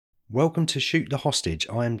Welcome to Shoot the Hostage.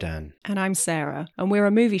 I am Dan. And I'm Sarah, and we're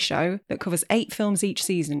a movie show that covers 8 films each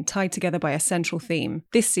season, tied together by a central theme.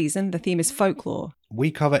 This season, the theme is folklore. We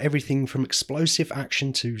cover everything from explosive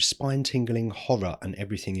action to spine-tingling horror and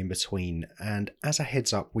everything in between. And as a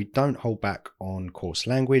heads up, we don't hold back on coarse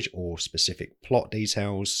language or specific plot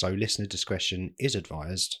details, so listener discretion is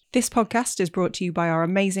advised. This podcast is brought to you by our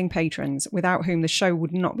amazing patrons, without whom the show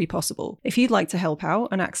would not be possible. If you'd like to help out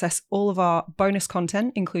and access all of our bonus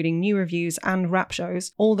content, including new reviews and wrap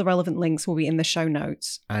shows, all the relevant links will be in the show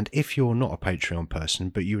notes. And if you're not a Patreon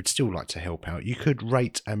person, but you would still like to help out, you could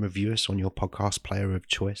rate and review us on your podcast player of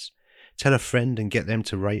choice. Tell a friend and get them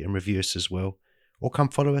to rate and review us as well. Or come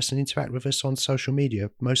follow us and interact with us on social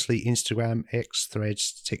media, mostly Instagram, X,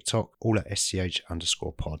 Threads, TikTok, all at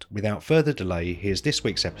sch_pod. Without further delay, here's this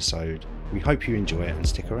week's episode. We hope you enjoy it and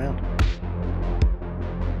stick around.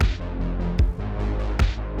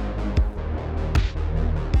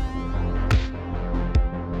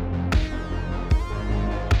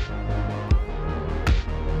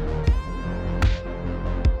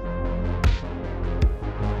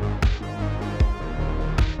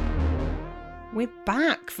 We're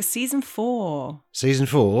back for season 4. Season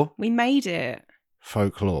 4, We made it.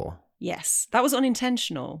 folklore. Yes, that was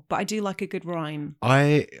unintentional, but I do like a good rhyme.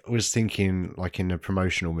 I was thinking, like in the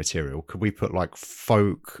promotional material, could we put like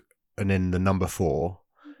folk and then the number 4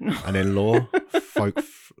 and then law?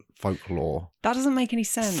 Folklore. That doesn't make any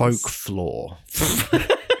sense. Folklore. Do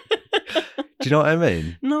you know what I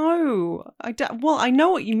mean? No, well, I know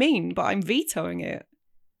what you mean, but I'm vetoing it.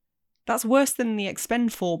 That's worse than the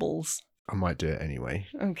Expendables. I might do it anyway.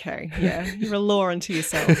 Okay, yeah, you're a law unto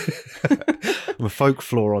yourself. I'm a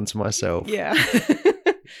folklore onto myself. Yeah.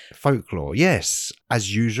 Folklore, yes.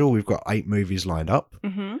 As usual, we've got 8 movies lined up.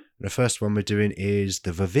 Mm-hmm. The first one we're doing is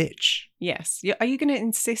the VVitch. Yes. Are you going to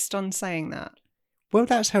insist on saying that? Well,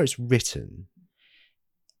 that's how it's written.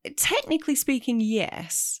 Technically speaking,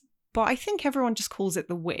 yes. But I think everyone just calls it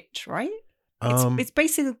the witch, right? It's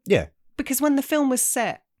basically... Yeah. Because when the film was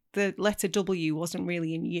set, the letter W wasn't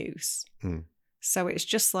really in use. Mm. So it's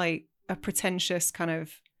just like a pretentious kind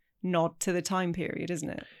of nod to the time period, isn't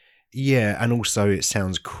it? Yeah, and also it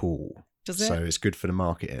sounds cool. Does it? So it's good for the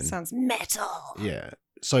marketing. Sounds metal. Yeah.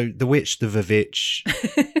 So the witch, the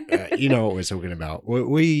VVitch, you know what we're talking about.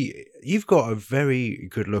 You've got a very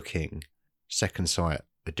good-looking second sight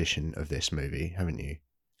edition of this movie, haven't you?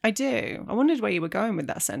 I do. I wondered where you were going with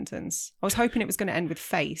that sentence. I was hoping it was going to end with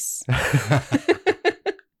face.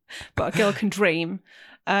 But a girl can dream.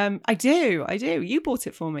 I do. You bought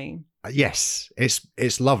it for me. Yes,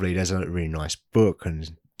 it's lovely. There's a really nice book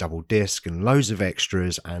and double disc and loads of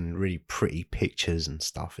extras and really pretty pictures and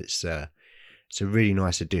stuff. It's a really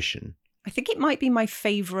nice edition. I think it might be my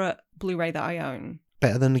favourite Blu-ray that I own.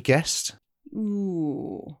 Better than The Guest?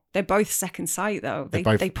 Ooh. They're both second sight, though.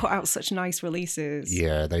 They put out such nice releases.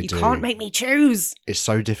 Yeah, they do. You can't make me choose. It's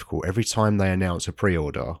so difficult. Every time they announce a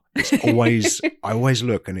pre-order, it's always... I always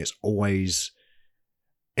look and it's always...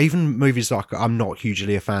 Even movies like I'm not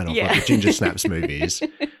hugely a fan of, like the Ginger Snaps movies.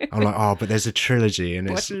 I'm like, oh, but there's a trilogy and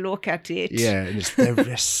but look at it. Yeah, and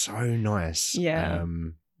they're so nice. Yeah.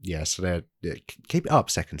 Yeah, so they're keep it up,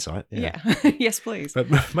 second sight. Yeah. Yes, please.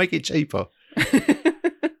 But make it cheaper.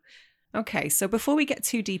 Okay, so before we get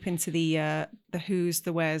too deep into the who's,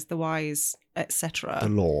 the where's, the whys, etc. The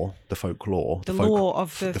law, the folklore. The law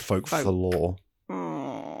of the folk for law.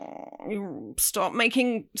 Stop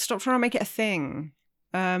trying to make it a thing.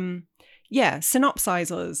 Yeah,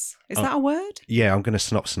 synopsize us. Is that a word? Yeah, I'm going to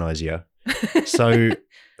synopsize you. So,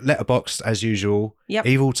 Letterboxd, as usual. Yep.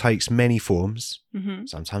 Evil takes many forms. Mm-hmm.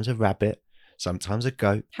 Sometimes a rabbit, sometimes a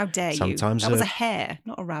goat. How dare you? That was a hare,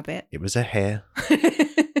 not a rabbit. It was a hare.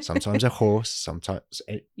 Sometimes a horse, sometimes...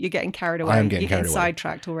 You're getting carried away. I am getting carried away.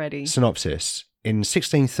 Sidetracked already. Synopsis. In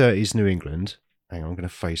 1630s New England... Hang on, I'm going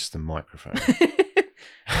to face the microphone.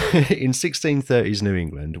 In 1630s New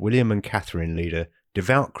England, William and Catherine lead a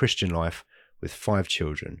devout Christian life with 5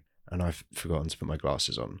 children. And I've forgotten to put my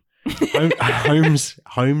glasses on.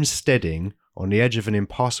 Homesteading on the edge of an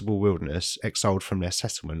impassable wilderness, exiled from their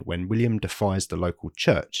settlement when William defies the local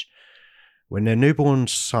church. When their newborn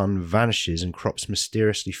son vanishes and crops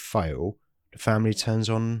mysteriously fail, the family turns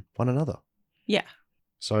on one another. Yeah.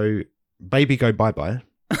 So, baby go bye-bye.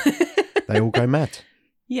 They all go mad.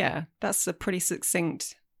 Yeah, that's a pretty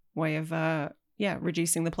succinct way of,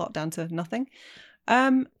 reducing the plot down to nothing.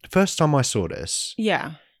 The first time I saw this...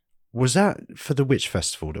 Yeah. Was that for the Witch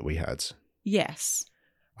Festival that we had? Yes.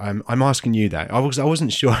 I'm asking you that. I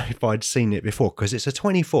wasn't sure if I'd seen it before, because it's a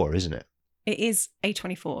 24, isn't it? It is a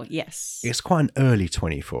 24, yes. It's quite an early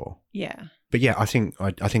 24. Yeah. But yeah, I think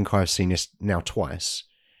I've seen this now twice.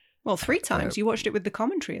 Well, 3 times. You watched it with the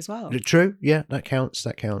commentary as well. True, yeah, that counts.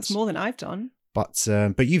 It's more than I've done.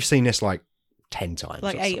 But you've seen this like 10 times.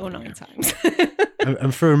 Like 8 or 9 times.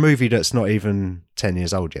 and for a movie that's not even 10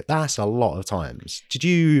 years old yet, that's a lot of times.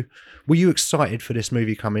 Were you excited for this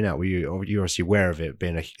movie coming out? Were you obviously aware of it,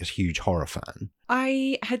 being a huge horror fan?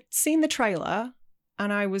 I had seen the trailer,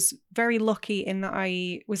 and I was very lucky in that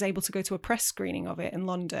I was able to go to a press screening of it in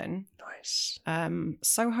London. Nice.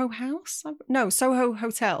 Soho House? No, Soho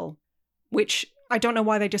Hotel, which I don't know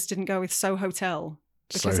why they just didn't go with Soho Hotel,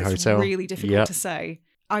 because it's really difficult to say.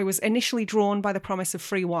 I was initially drawn by the promise of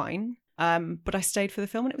free wine, but I stayed for the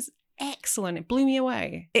film and it was excellent. It blew me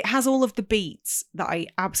away. It has all of the beats that I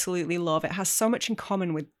absolutely love. It has so much in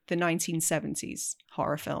common with the 1970s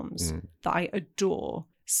horror films that I adore.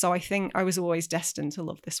 So I think I was always destined to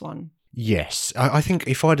love this one. Yes. I think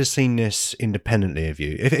if I'd have seen this independently of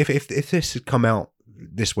you, if this had come out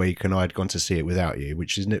this week and I'd gone to see it without you,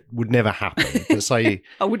 which would never happen, but say...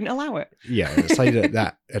 I wouldn't allow it. Yeah, say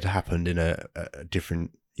that had happened in a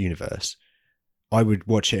different universe, I would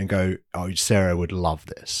watch it and go, oh, Sarah would love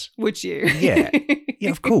this. Would you? Yeah,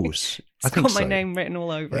 of course. It's got my name written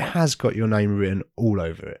all over it. It has got your name written all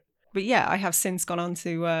over it. But yeah, I have since gone on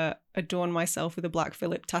to adorn myself with a Black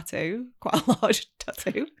Phillip tattoo, quite a large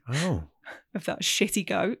tattoo. Oh. Of that shitty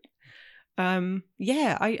goat.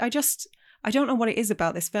 Yeah, I don't know what it is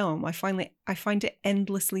about this film. I find it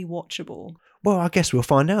endlessly watchable. Well, I guess we'll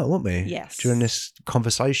find out, won't we? Yes. During this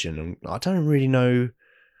conversation. And I don't really know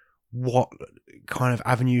what kind of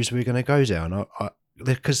avenues we're going to go down.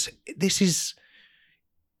 Because it's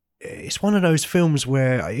one of those films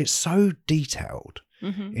where it's so detailed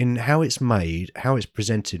in how it's made, how it's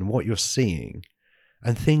presented, and what you're seeing.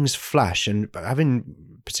 And things flash. And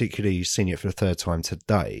having particularly seen it for the third time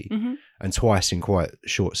today and twice in quite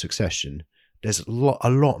short succession, there's a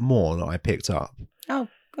lot more that I picked up. Oh,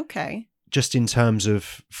 okay. Just in terms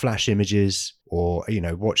of flash images, or,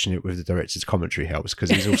 watching it with the director's commentary helps, because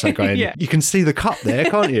he's also going, you can see the cut there,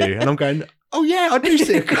 can't you? And I'm going, oh yeah, I do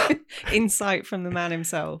see a cut. Insight from the man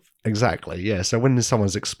himself. Exactly, yeah. So when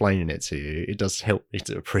someone's explaining it to you, it does help me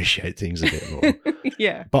to appreciate things a bit more.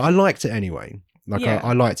 Yeah. But I liked it anyway.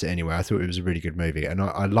 I liked it anyway. I thought it was a really good movie, and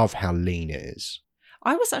I love how lean it is.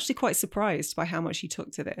 I was actually quite surprised by how much he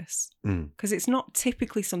took to this, because it's not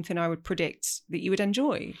typically something I would predict that you would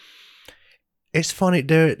enjoy. It's funny.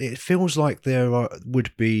 It feels like there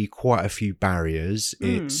would be quite a few barriers.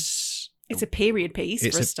 It's a period piece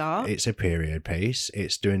for a start. It's a period piece.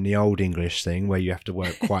 It's doing the old English thing where you have to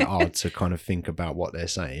work quite hard to kind of think about what they're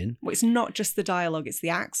saying. Well, it's not just the dialogue; it's the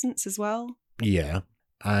accents as well. Yeah.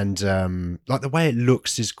 And the way it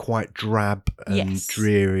looks is quite drab and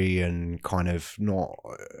dreary and kind of not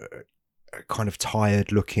kind of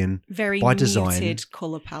tired looking. Very by design. Muted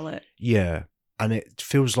colour palette. Yeah, and it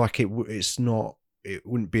feels like it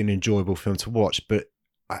wouldn't be an enjoyable film to watch, but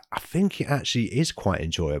I think it actually is quite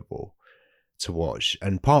enjoyable to watch.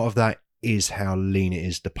 And part of that is how lean it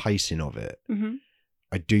is, the pacing of it.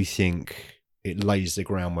 I do think it lays the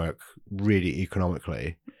groundwork really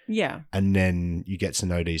economically. Yeah. And then you get to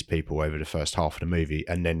know these people over the first half of the movie.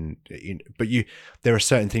 And then, there are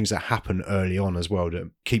certain things that happen early on as well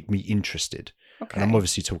that keep me interested. Okay. And I'm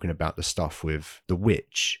obviously talking about the stuff with the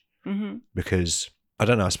witch. Because, I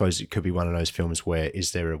don't know, I suppose it could be one of those films where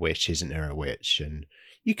is there a witch, isn't there a witch? And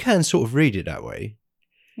you can sort of read it that way.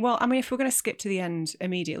 Well, I mean, if we're going to skip to the end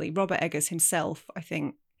immediately, Robert Eggers himself, I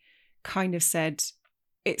think, kind of said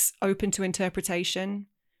it's open to interpretation.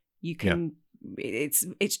 You can...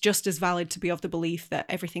 It's just as valid to be of the belief that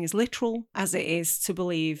everything is literal as it is to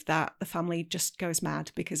believe that the family just goes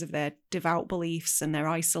mad because of their devout beliefs and their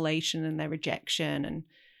isolation and their rejection and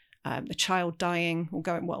the child dying or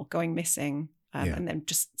going missing and then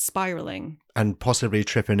just spiraling and possibly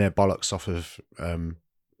tripping their bollocks off of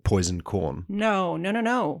poisoned corn. No.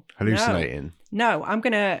 Hallucinating. No, I'm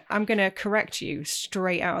gonna correct you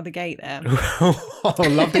straight out of the gate there. I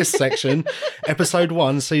love this section. Episode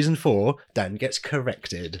 1, season 4. Dan gets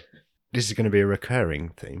corrected. This is going to be a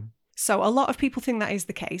recurring theme. So a lot of people think that is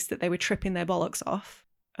the case, that they were tripping their bollocks off,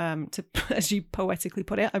 as you poetically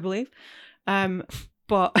put it, I believe.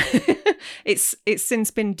 But it's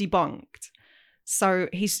since been debunked. So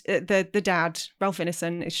he's the dad, Ralph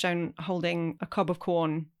Ineson, is shown holding a cob of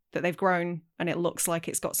corn that they've grown, and it looks like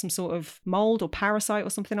it's got some sort of mold or parasite or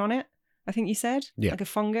something on it, I think you said, like a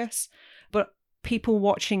fungus. But people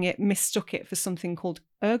watching it mistook it for something called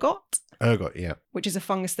ergot. Ergot, yeah. Which is a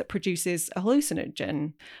fungus that produces a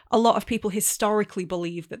hallucinogen. A lot of people historically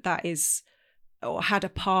believe that is or had a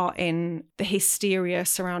part in the hysteria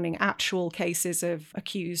surrounding actual cases of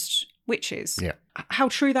accused witches. Yeah. How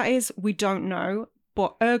true that is, we don't know.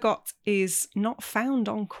 But ergot is not found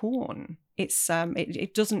on corn. It's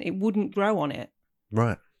it wouldn't grow on it.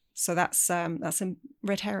 Right. So that's a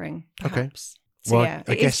red herring, Okay. perhaps. So, Well, yeah,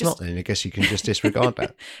 I guess not then. I guess you can just disregard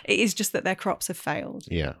that. It is just that their crops have failed.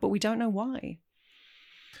 Yeah. But we don't know why.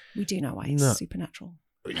 We do know why. It's No. supernatural.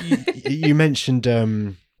 You mentioned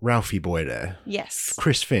Ralphie Boy there. Yes.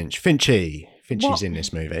 Chris Finch. Finchie's What? in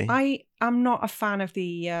this movie. I am not a fan of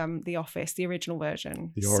the Office, the original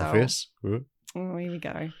version. The Orifice. Oh, here we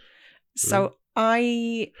go. So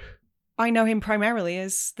I know him primarily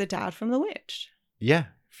as the dad from The Witch. Yeah,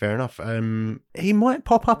 fair enough. He might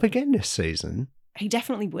pop up again this season. He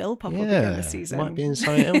definitely will pop up again this season. Might be in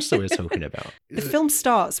something else that we're talking about. The film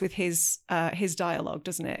starts with his dialogue,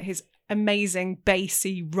 doesn't it? His amazing,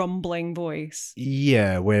 bassy, rumbling voice.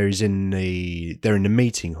 Yeah, where they're in the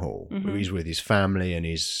meeting hall. Mhm. He's with his family and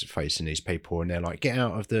he's facing these people, and they're like, "Get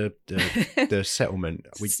out of the settlement.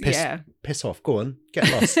 We piss off. Go on,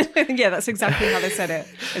 get lost." Yeah, that's exactly how they said it,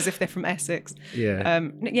 as if they're from Essex.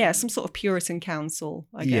 Yeah, Some sort of Puritan council,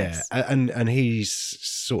 I guess. Yeah, and he's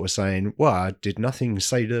sort of saying, "Well, I did nothing.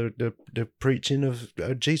 Say the preaching of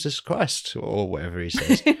Jesus Christ or whatever he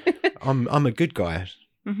says. I'm a good guy.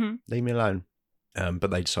 Mm-hmm. Leave me alone."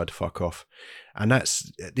 But they decide to fuck off, and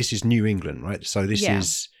this is New England, right? So this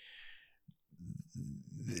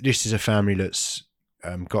is a family that's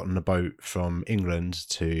gotten a boat from England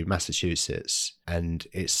to Massachusetts, and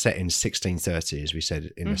it's set in 1630, as we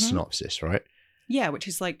said in the synopsis, right? Yeah, which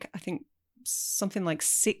is like, I think, something like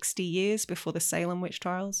 60 years before the Salem witch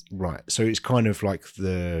trials. Right. So it's kind of like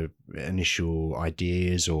the initial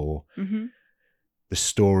ideas or the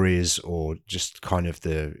stories, or just kind of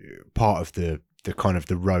the part of the kind of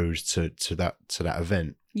the road to that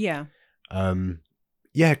event. Yeah.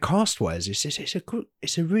 Yeah, cast wise,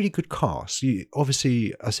 it's a really good cast.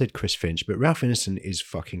 Obviously, I said Chris Finch, but Ralph Ineson is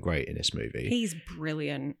fucking great in this movie. He's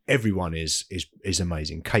brilliant. Everyone is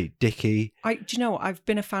amazing. Kate Dickie. Do you know what? I've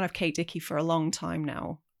been a fan of Kate Dickie for a long time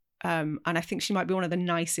now, and I think she might be one of the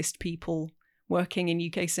nicest people working in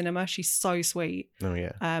UK cinema. She's so sweet. Oh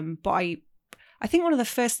yeah. But I think one of the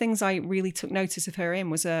first things I really took notice of her in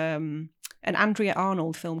was an Andrea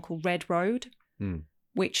Arnold film called Red Road,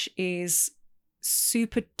 which is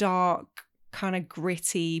super dark, kind of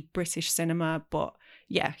gritty British cinema. But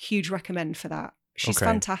yeah, huge recommend for that. She's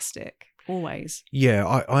fantastic, always.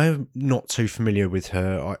 Yeah, I'm not too familiar with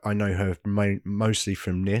her. I know her mostly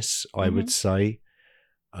from this, I would say.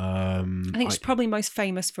 I think she's probably most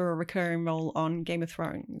famous for a recurring role on Game of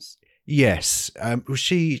Thrones. Yes.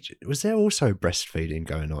 Was there also breastfeeding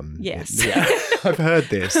going on? Yes. Yeah. I've heard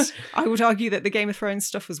this. I would argue that the Game of Thrones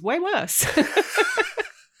stuff was way worse.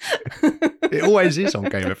 It always is on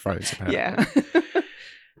Game of Thrones, apparently. Yeah.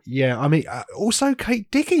 Yeah, I mean, also Kate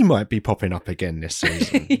Dickie might be popping up again this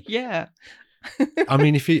season. Yeah. I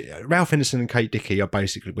mean, Ralph Ineson and Kate Dickie are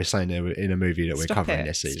basically, we're saying they're in a movie that we're covering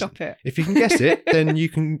this season. Stop it. If you can guess it, then you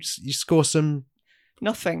score some...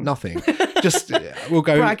 Nothing. Just, we'll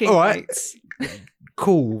go, bragging all right, rights.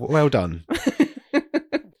 Cool, well done.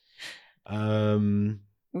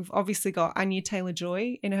 We've obviously got Anya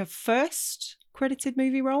Taylor-Joy in her first credited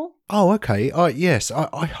movie role. Oh, okay. Yes,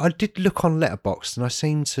 I did look on Letterboxd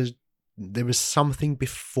and there was something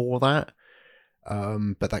before that,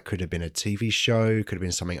 but that could have been a TV show, could have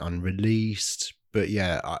been something unreleased. But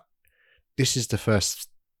yeah, this is the first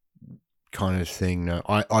kind of thing that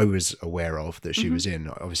I was aware of that she was in.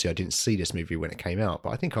 Obviously, I didn't see this movie when it came out,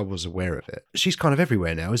 but I think I was aware of it. She's kind of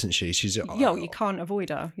everywhere now, isn't she? She's you can't avoid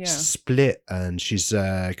her. Yeah, Split, and she's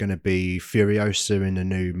going to be Furiosa in the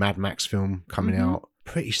new Mad Max film coming out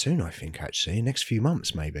pretty soon. I think actually next few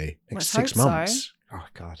months, maybe next 6 months. So. Oh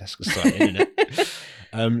god, that's exciting, isn't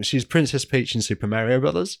it? She's Princess Peach in Super Mario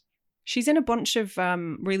Brothers. She's in a bunch of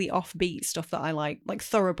really offbeat stuff that I like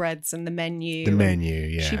Thoroughbreds and The Menu. The Menu,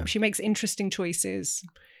 yeah. She makes interesting choices.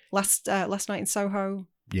 Last Night in Soho.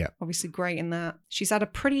 Yeah. Obviously great in that. She's had a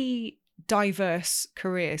pretty diverse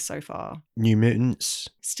career so far. New Mutants.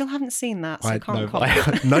 Still haven't seen that, so I can't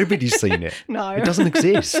comment. Nobody's seen it. No. It doesn't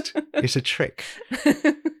exist. It's a trick.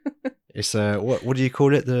 It's what do you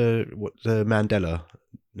call it? The Mandela.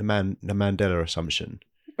 The Mandela assumption.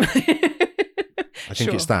 I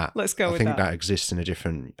think it's that. Let's go with that. I think that exists in a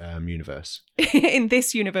different universe. In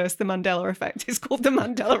this universe, the Mandela effect is called the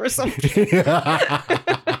Mandela assumption.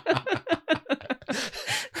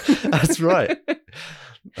 That's right.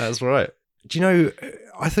 That's right. Do you know,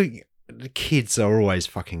 I think the kids are always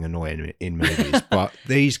fucking annoying in movies, but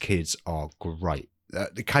these kids are great.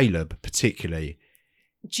 Caleb, particularly.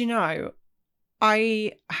 Do you know,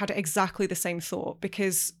 I had exactly the same thought,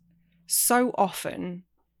 because so often...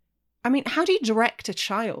 I mean, how do you direct a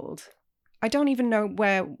child? I don't even know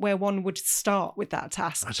where one would start with that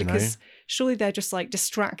task. I don't because know. surely they're just like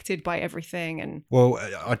distracted by everything. And Well,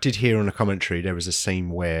 I did hear on a commentary there was a scene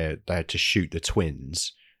where they had to shoot the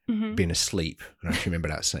twins being asleep. I don't know if you remember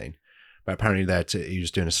that scene. But apparently he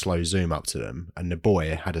was doing a slow zoom up to them, and the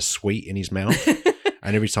boy had a sweet in his mouth.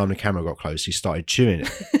 And every time the camera got close, he started chewing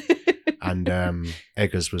it. And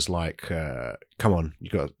Eggers was like, come on, you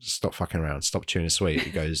got to stop fucking around. Stop chewing the sweet.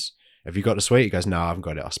 He goes, have you got the sweet? He goes, no, I haven't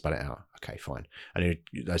got it. I'll spell it out. Okay, fine. And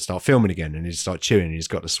they start filming again, and he start chewing, and he's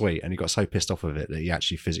got the sweet. And he got so pissed off of it that he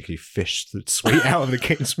actually physically fished the sweet out of the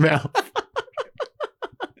kid's mouth.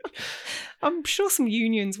 I'm sure some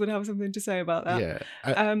unions would have something to say about that. Yeah.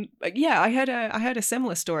 But yeah, I heard a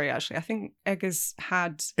similar story, actually. I think Eggers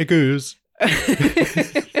had... Eggers. I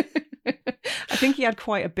think he had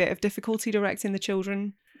quite a bit of difficulty directing the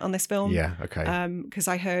children on this film. Yeah, okay. Because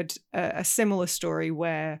I heard a similar story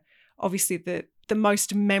where obviously the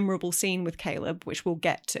most memorable scene with Caleb, which we'll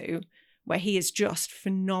get to, where he is just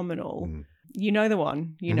phenomenal. You know the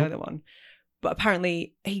one. You know the one. But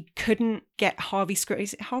apparently he couldn't get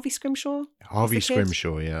is it Harvey Scrimshaw? Harvey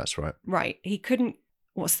Scrimshaw, yeah, that's right. Right. He couldn't,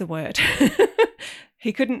 what's the word?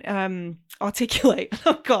 He couldn't articulate.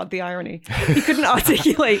 Oh God, the irony. He couldn't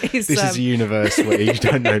articulate his... This is a universe where you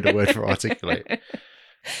don't know the word for articulate.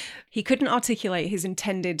 He couldn't articulate his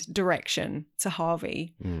intended direction to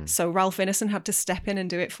Harvey. So Ralph Ineson had to step in and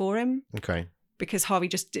do it for him. Okay. Because Harvey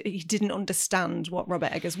he didn't understand what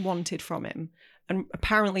Robert Eggers wanted from him. And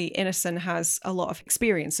apparently Ineson has a lot of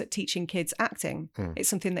experience at teaching kids acting. It's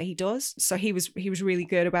something that he does. So he was really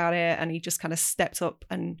good about it, and he just kind of stepped up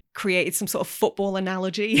and created some sort of football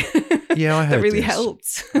analogy. Yeah, I heard that really this.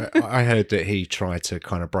 helped. I heard that he tried to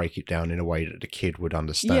kind of break it down in a way that the kid would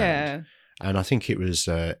understand. Yeah. And I think it was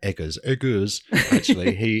Eggers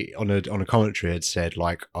actually. He on a commentary had said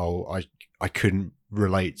like, "Oh, I couldn't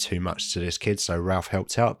relate too much to this kid, so Ralph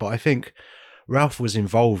helped out." But I think Ralph was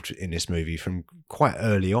involved in this movie from quite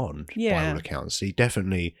early on, by all accounts. He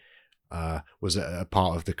definitely was a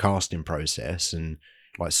part of the casting process and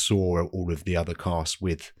like saw all of the other cast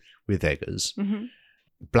with Eggers.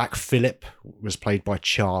 Black Phillip was played by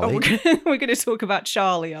Charlie. Oh, we're going to talk about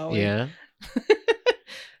Charlie, are we? Yeah.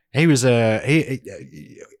 He was Eggers.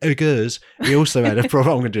 He also had a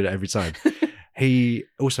problem. I'm going to do that every time. He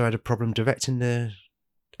also had a problem directing the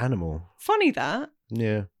animal. Funny that.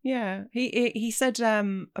 Yeah. Yeah. He said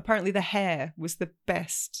apparently the hair was the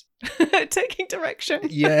best at taking direction.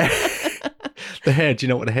 Yeah. The hair. Do you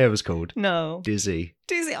know what the hair was called? No. Dizzy.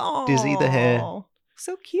 Dizzy. Oh. Dizzy the hair.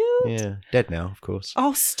 So cute. Yeah. Dead now, of course.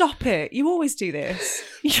 Oh, stop it. You always do this.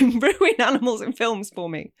 You ruin animals in films for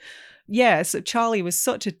me. Yeah, so Charlie was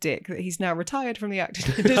such a dick that he's now retired from the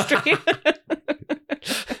acting industry.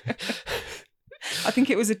 I think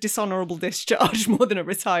it was a dishonourable discharge more than a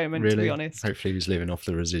retirement, Really? to be honest. Hopefully he was living off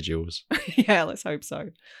the residuals. Yeah, let's hope so.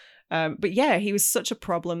 But yeah, he was such a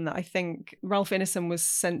problem that I think Ralph Ineson was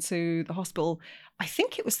sent to the hospital, I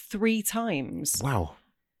think it was 3 times. Wow.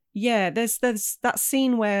 Yeah, there's that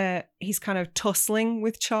scene where he's kind of tussling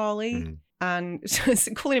with Charlie. And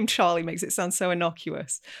calling him Charlie makes it sound so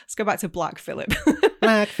innocuous. Let's go back to Black Phillip.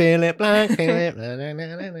 Black Phillip, Black Phillip.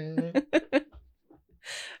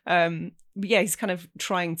 But yeah, he's kind of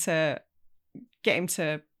trying to get him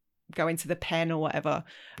to go into the pen or whatever.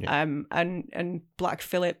 Yeah. And Black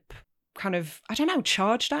Phillip kind of, I don't know,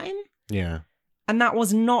 charged at him. Yeah. And that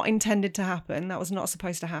was not intended to happen. That was not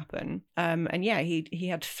supposed to happen. And yeah, he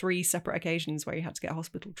had 3 separate occasions where he had to get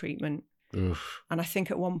hospital treatment. Oof. And I think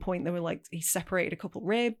at one point they were like, he separated a couple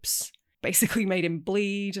ribs, basically made him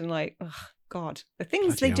bleed, and like, oh God, the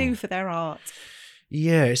things Bloody they do hell. for their art.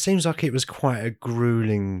 Yeah, it seems like it was quite a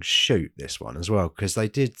grueling shoot, this one as well, because they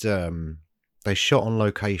did, they shot on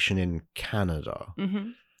location in Canada.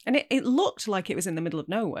 And it looked like it was in the middle of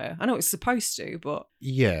nowhere. I know it was supposed to, but...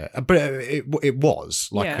 Yeah, but it was.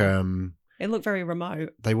 Like, yeah. It looked very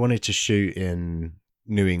remote. They wanted to shoot in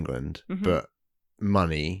New England, but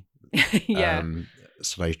money... Yeah.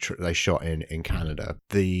 So they shot in Canada.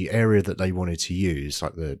 The area that they wanted to use,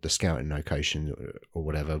 like the scouting location or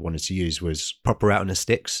whatever, wanted to use was proper out in the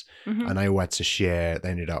sticks, and they all had to share.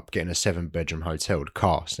 They ended up getting a 7-bedroom hotel, the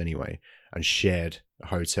cast anyway, and shared a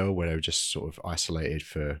hotel where they were just sort of isolated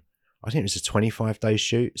for. I think it was a 25-day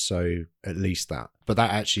shoot, so at least that. But that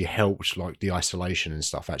actually helped, like the isolation and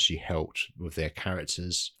stuff actually helped with their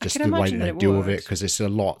characters. Just the way that they deal with it, because it's a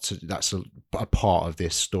lot. That's a part of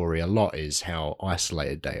this story. A lot is how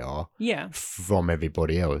isolated they are from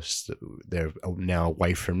everybody else. They're now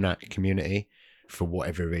away from that community for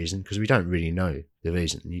whatever reason, because we don't really know the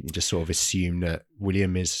reason. You can just sort of assume that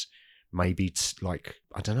William is maybe like,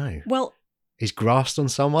 I don't know. Well, he's grasped on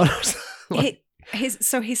someone.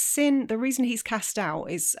 His sin, the reason he's cast out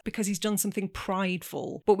is because he's done something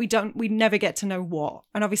prideful, but we never get to know what.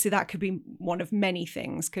 And obviously that could be one of many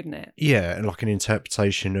things, couldn't it? Yeah, and like an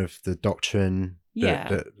interpretation of the doctrine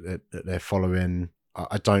Yeah. that they're following.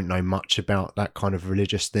 I don't know much about that kind of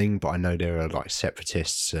religious thing, but I know there are like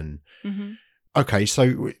separatists and... Mm-hmm. Okay,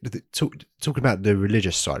 so talking about the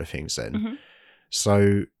religious side of things then. Mm-hmm.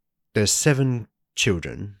 So there's 7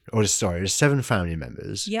 children, there's 7 family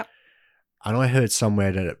members. Yep. And I heard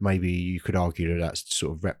somewhere that maybe you could argue that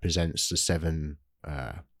sort of represents the 7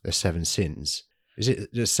 sins. Is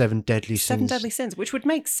it the 7 deadly sins? 7 deadly sins, which would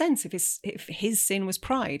make sense if his sin was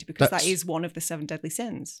pride, because that is one of the 7 deadly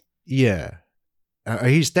sins. Yeah.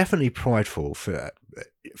 He's definitely prideful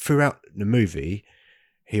throughout the movie.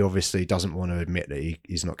 He obviously doesn't want to admit that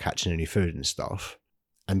he's not catching any food and stuff,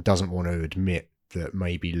 and doesn't want to admit that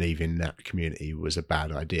maybe leaving that community was a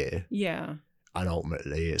bad idea. Yeah. And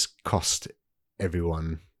ultimately it's cost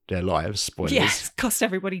everyone their lives. Spoilers. Yeah, it's cost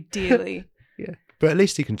everybody dearly. Yeah. But at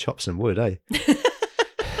least he can chop some wood, eh?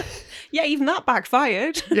 Yeah, even that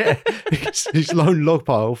backfired. Yeah. His lone log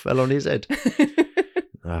pile fell on his head.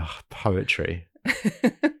 Poetry.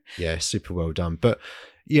 Yeah, super well done. But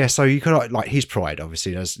yeah, so you could like his pride,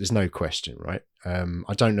 obviously, there's no question, right?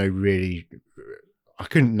 I don't know really, I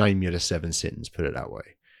couldn't name you the 7 sins, put it that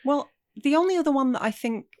way. Well, the only other one that I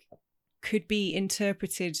think could be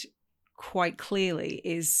interpreted quite clearly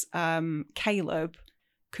is Caleb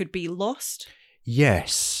could be lost.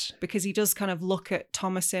 Yes. Because he does kind of look at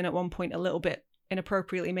Thomasin at one point a little bit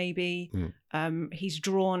inappropriately, maybe. He's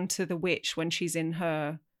drawn to the witch when she's in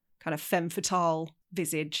her kind of femme fatale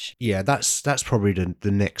visage. Yeah, that's probably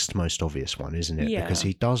the next most obvious one, isn't it? Yeah. Because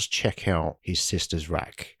he does check out his sister's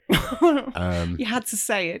rack. You had to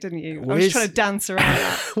say it, didn't you? I was trying to dance around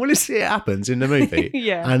that. Well, it happens in the movie.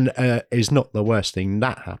 Yeah. And it's not the worst thing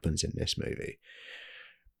that happens in this movie.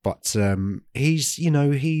 But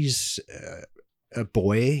he's a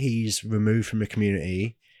boy. He's removed from the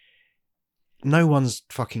community. No one's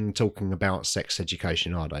fucking talking about sex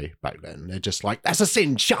education, are they, back then? They're just like, that's a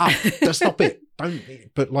sin, shut up, just stop it. Don't.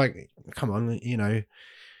 But like, come on,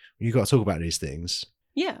 you got to talk about these things.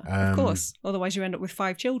 Yeah, of course. Otherwise you end up with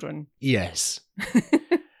 5 children. Yes.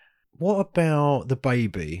 What about the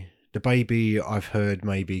baby? The baby, I've heard,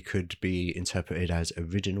 maybe could be interpreted as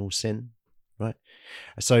original sin, right?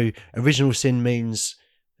 So original sin means,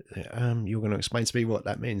 you're going to explain to me what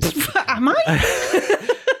that means. Am I?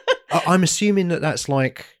 I'm assuming that's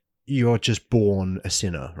like you're just born a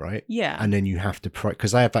sinner, right? Yeah. And then you have to pray,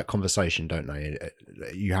 because they have that conversation, don't they?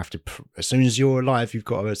 You have to, as soon as you're alive, you've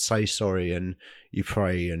got to say sorry, and you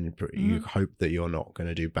pray, and you hope that you're not going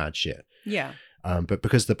to do bad shit. Yeah. But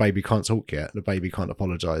because the baby can't talk yet, the baby can't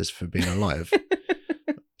apologise for being alive.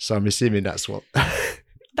 So I'm assuming that's what...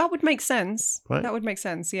 That would make sense. Right? That would make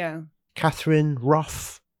sense, yeah. Catherine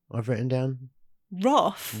Ruff, I've written down.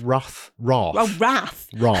 Rough? Wrath. Oh, wrath.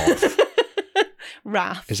 Wrath.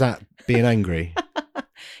 Wrath. Is that being angry?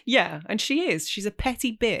 Yeah, and she is. She's a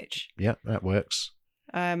petty bitch. Yeah, that works.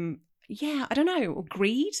 Yeah, I don't know. Or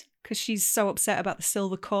greed, because she's so upset about the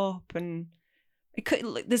silver cup, and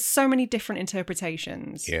there's so many different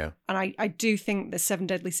interpretations. Yeah. And I do think the 7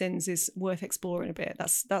 deadly sins is worth exploring a bit.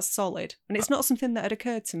 That's solid. And it's not something that had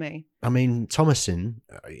occurred to me. I mean, Thomasin,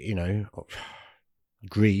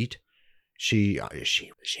 greed. She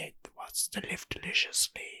wants to live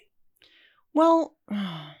deliciously. Well,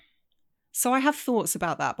 so I have thoughts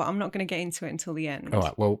about that, but I'm not going to get into it until the end. All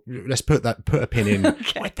right, well, let's put a pin in.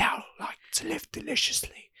 Okay. Would thou like to live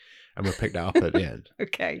deliciously? And we'll pick that up at the end.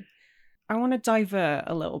 Okay. I want to divert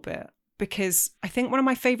a little bit, because I think one of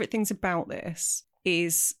my favourite things about this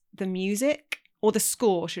is the music, or the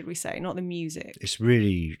score, should we say, not the music. It's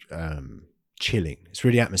really chilling. It's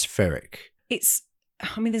really atmospheric.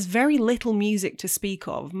 There's very little music to speak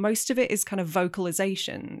of. Most of it is kind of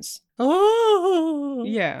vocalizations. Oh,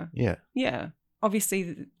 yeah. Yeah. Yeah.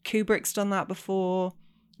 Obviously, Kubrick's done that before.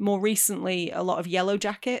 More recently, a lot of Yellow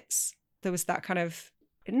Jackets. There was that kind of,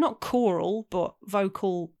 not choral, but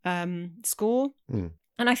vocal score. And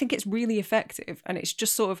I think it's really effective. And it's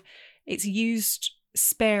just sort of, it's used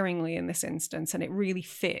sparingly in this instance, and it really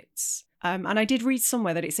fits. And I did read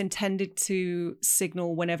somewhere that it's intended to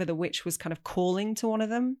signal whenever the witch was kind of calling to one of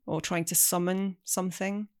them or trying to summon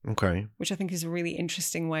something. Okay. Which I think is a really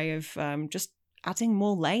interesting way of just adding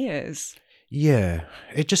more layers. Yeah.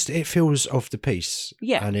 It feels off the piece.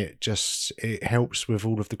 Yeah. And it helps with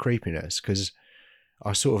all of the creepiness, because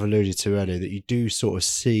I sort of alluded to earlier that you do sort of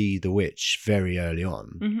see the witch very early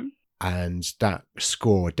on. Mm-hmm. And that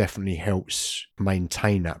score definitely helps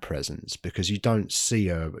maintain that presence, because you don't see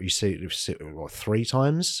her. You see it what, 3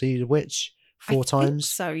 times? See the witch 4 times?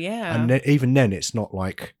 So yeah. And even then, it's not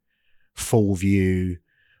like full view,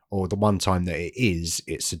 or the one time that it is,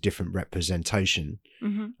 it's a different representation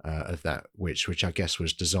of that witch, which I guess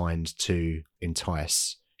was designed to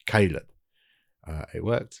entice Caleb. It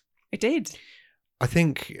worked. It did. I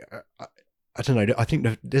think, I don't know, I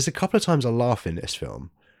think there's a couple of times I laugh in this film.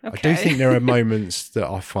 Okay. I do think there are moments that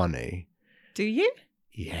are funny. Do you?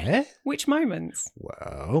 Yeah. Which moments?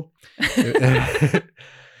 Well, I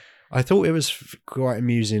thought it was quite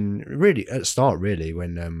amusing, really, at the start, really,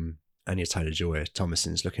 when Anya Taylor-Joy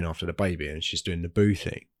Thomason's looking after the baby and she's doing the boo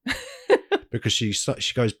thing. Because she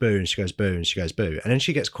goes boo and she goes boo and she goes boo. And then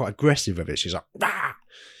she gets quite aggressive with it. She's like, "Rah!"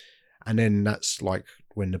 And then that's like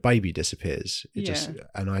when the baby disappears.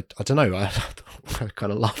 And I don't know, I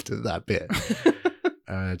kind of laughed at that bit.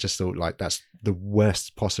 Just thought like that's the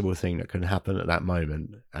worst possible thing that can happen at that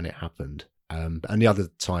moment, and it happened. And the other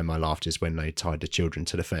time I laughed is when they tied the children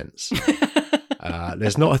to the fence.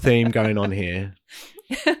 There's not a theme going on here.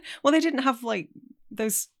 Well, they didn't have like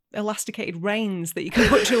those elasticated reins that you can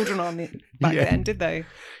put children on back then, did they?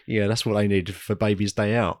 Yeah, that's what they needed for Baby's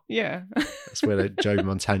Day Out. Yeah. That's where Joe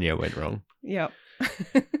Montana went wrong. Yeah.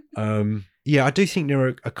 Yeah, I do think there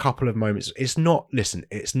are a couple of moments. It's not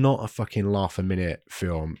a fucking laugh a minute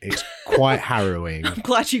film. It's quite harrowing. I'm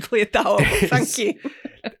glad you cleared that up. Thank you.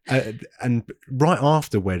 And right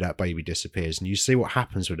after where that baby disappears, and you see what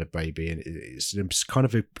happens with the baby, and it's kind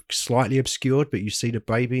of slightly obscured, but you see the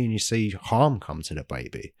baby and you see harm come to the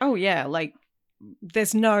baby. Oh yeah, like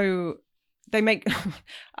there's no. They make.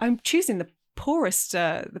 I'm choosing the poorest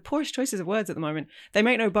choices of words at the moment. They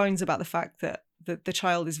make no bones about the fact that the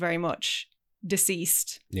child is very much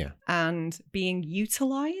deceased, and being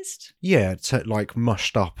utilized, to like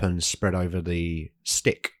mushed up and spread over the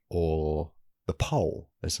stick or the pole,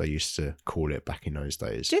 as they used to call it back in those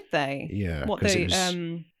days. Did they? Yeah. What they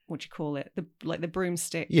what do you call it? The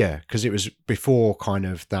broomstick. Yeah, because it was before kind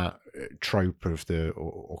of that trope of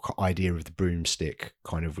or idea of the broomstick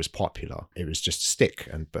kind of was popular. It was just a stick,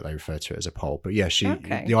 but they referred to it as a pole. But yeah,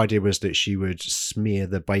 the idea was that she would smear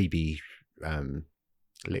the baby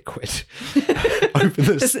liquid over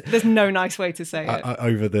there's no nice way to say it,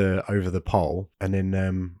 over the pole, and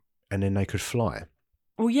then they could fly.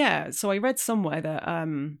 Well, yeah. So I read somewhere that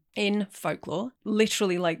in folklore,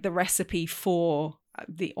 literally like the recipe for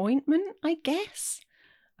the ointment, I guess,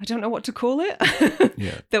 I don't know what to call it,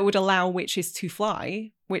 that would allow witches to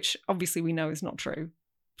fly, which obviously we know is not true,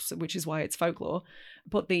 which is why it's folklore.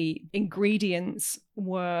 But the ingredients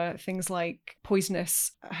were things like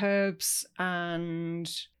poisonous herbs and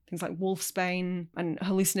things like wolfsbane and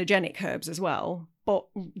hallucinogenic herbs as well. But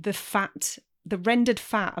the rendered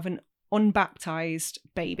fat of an unbaptized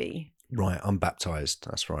baby. Right, unbaptized.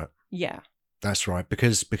 That's right. Yeah. That's right.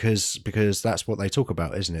 Because that's what they talk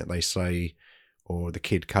about, isn't it? They say, or the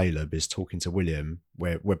kid Caleb is talking to William,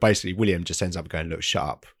 where basically William just ends up going, "Look, shut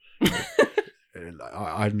up.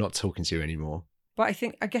 I'm not talking to you anymore." But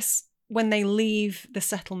I guess when they leave the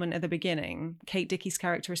settlement at the beginning, Kate Dickie's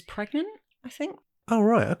character is pregnant, I think. Oh,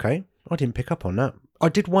 right. Okay. I didn't pick up on that. I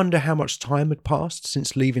did wonder how much time had passed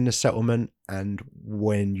since leaving the settlement and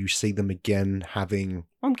when you see them again having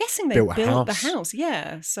I'm guessing they built the house.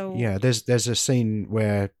 Yeah. So yeah, there's a scene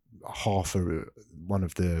where one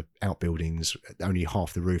of the outbuildings, only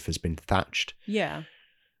half the roof has been thatched. Yeah.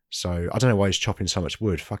 So I don't know why he's chopping so much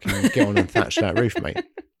wood. Fucking get on and thatch that roof, mate.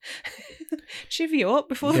 Chivvy up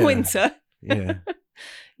before the winter. Yeah.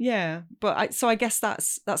 Yeah. But I guess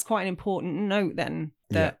that's quite an important note then,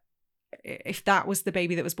 that if that was the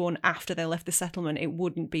baby that was born after they left the settlement, it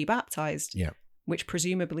wouldn't be baptized. Yeah. Which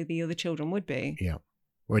presumably the other children would be. Yeah.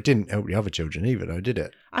 Well, it didn't help the other children either, though, did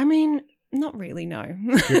it? I mean, not really, no.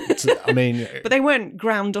 I mean... But they weren't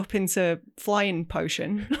ground up into flying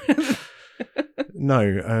potion.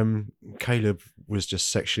 No, Caleb was just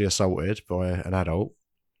sexually assaulted by an adult.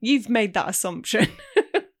 You've made that assumption.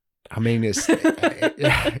 I mean,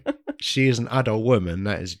 she is an adult woman,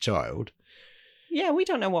 that is a child. Yeah, we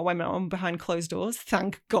don't know what went on behind closed doors,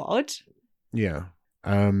 thank God. Yeah.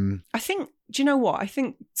 I think, do you know what? I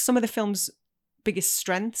think some of the film's biggest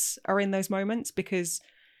strengths are in those moments, because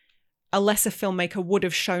a lesser filmmaker would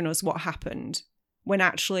have shown us what happened when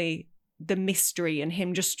actually the mystery and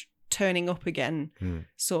him just turning up again,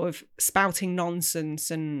 sort of spouting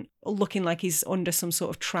nonsense and looking like he's under some sort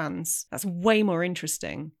of trance. That's way more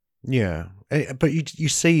interesting. Yeah, but you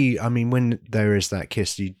see, I mean, when there is that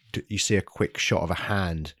kiss, you see a quick shot of a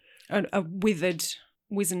hand. A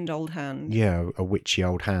wizened old hand. Yeah, a witchy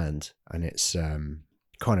old hand. And it's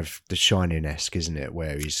kind of The Shining-esque, isn't it?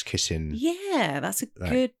 Where he's kissing Yeah, that's a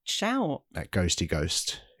good shout. that ghosty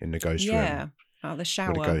ghost in the ghost Yeah, room. out of the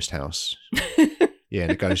shower. Or the ghost house. Yeah, in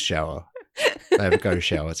the ghost shower. They have a ghost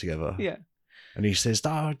shower together. Yeah. And he says,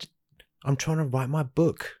 "Oh, I'm trying to write my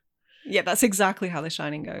book." Yeah, that's exactly how The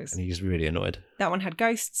Shining goes. And he's really annoyed. That one had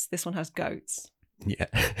ghosts, this one has goats. Yeah.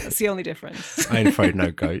 That's the only difference. I ain't afraid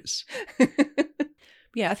no goats.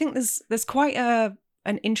 Yeah, I think there's quite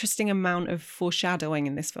an interesting amount of foreshadowing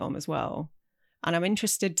in this film as well. And I'm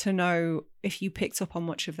interested to know if you picked up on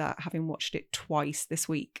much of that, having watched it twice this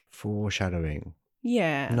week. Foreshadowing.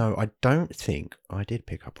 Yeah. No, I don't think I did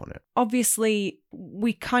pick up on it. Obviously,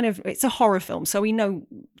 it's a horror film, so we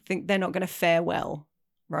think they're not going to fare well,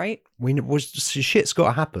 right? Shit's got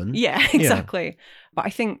to happen. Yeah, exactly. Yeah. But I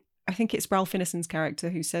think it's Ralph Ineson's character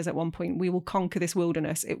who says at one point, "We will conquer this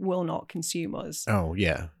wilderness. It will not consume us." Oh,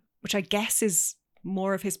 yeah. Which I guess is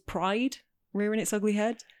more of his pride rearing its ugly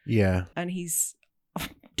head. Yeah. And he's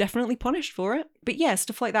definitely punished for it. But yeah,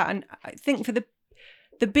 stuff like that. And I think for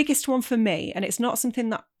the biggest one for me, and it's not something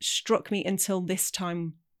that struck me until this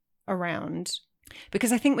time around,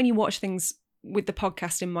 because I think when you watch things with the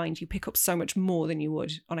podcast in mind, you pick up so much more than you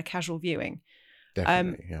would on a casual viewing.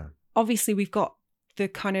 Definitely, yeah. Obviously, we've got the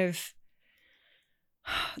kind of...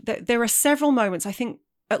 There are several moments, I think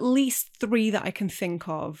at least 3 that I can think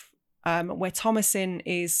of, where Thomasin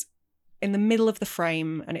is in the middle of the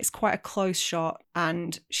frame and it's quite a close shot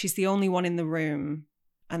and she's the only one in the room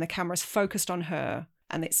and the camera's focused on her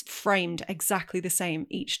and it's framed exactly the same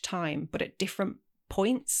each time, but at different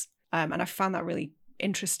points. And I found that really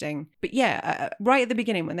interesting. But yeah, right at the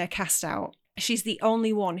beginning when they're cast out, she's the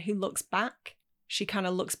only one who looks back. She kind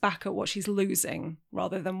of looks back at what she's losing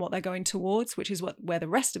rather than what they're going towards, which is where the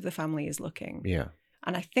rest of the family is looking. Yeah.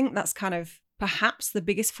 And I think that's kind of perhaps the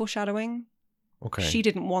biggest foreshadowing. Okay. She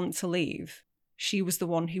didn't want to leave. She was the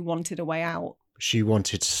one who wanted a way out. She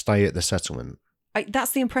wanted to stay at the settlement.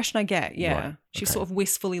 That's the impression I get, yeah. Right. She's Okay. sort of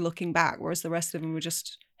wistfully looking back, whereas the rest of them were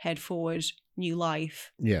just head forward, new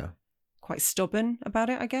life. Yeah. Quite stubborn about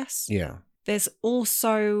it, I guess. Yeah. There's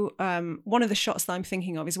also one of the shots that I'm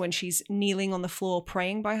thinking of is when she's kneeling on the floor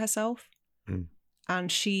praying by herself. Mm.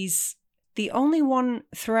 And she's the only one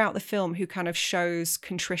throughout the film who kind of shows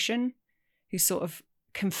contrition, who sort of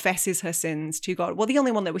confesses her sins to God. Well, the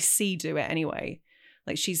only one that we see do it anyway.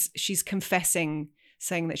 Like she's confessing,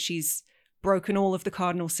 saying that she's broken all of the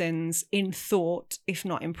cardinal sins in thought, if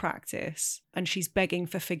not in practice. And she's begging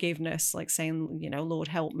for forgiveness, like saying, Lord,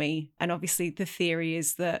 help me. And obviously the theory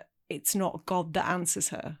is that it's not God that answers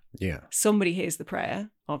her. Yeah. Somebody hears the prayer,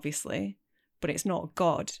 obviously, but it's not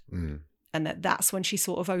God. Mm. And that's when she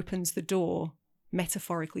sort of opens the door,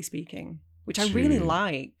 metaphorically speaking, which I really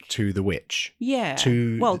like. To the witch. Yeah.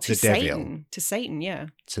 To to Satan. Devil. To Satan, yeah.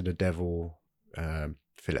 To the devil,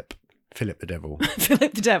 Philip. Philip the devil.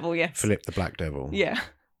 Philip the devil, yes. Philip the black devil. Yeah.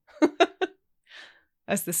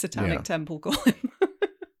 As the Satanic Temple call him.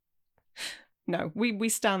 No, we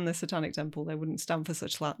stand the Satanic Temple. They wouldn't stand for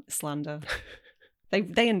such slander.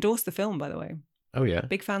 They endorse the film, by the way. Oh, yeah?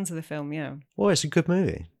 Big fans of the film, yeah. Well, it's a good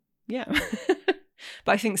movie. Yeah.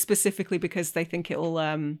 But I think specifically because they think it'll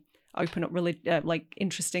open up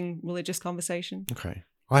interesting religious conversation. Okay.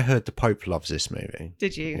 I heard the Pope loves this movie.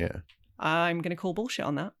 Did you? Yeah. I'm going to call bullshit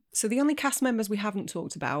on that. So the only cast members we haven't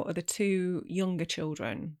talked about are the 2 younger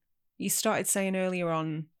children. You started saying earlier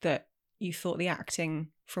on that you thought the acting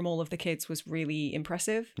from all of the kids was really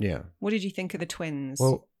impressive. Yeah. What did you think of the twins?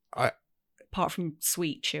 Well, apart from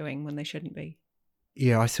sweet chewing when they shouldn't be.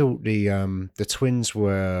 Yeah, I thought the twins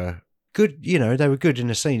were good. They were good in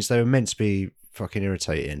the scenes. They were meant to be fucking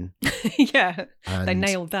irritating. Yeah, and they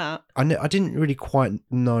nailed that. I didn't really quite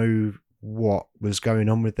know what was going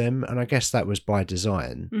on with them, and I guess that was by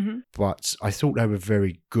design. Mm-hmm. But I thought they were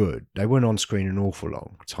very good. They weren't on screen an awful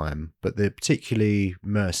long time, but particularly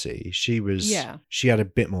Mercy, she had a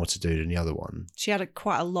bit more to do than the other one. She had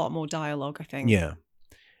quite a lot more dialogue, I think. Yeah,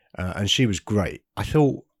 and she was great. I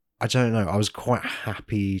thought, I don't know, I was quite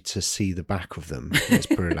happy to see the back of them, let's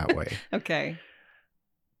put it that way. Okay.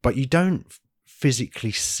 But you don't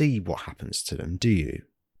physically see what happens to them, do you?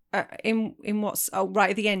 In what's... Oh, right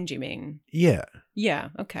at the end, you mean? Yeah. Yeah,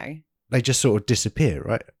 okay. They just sort of disappear,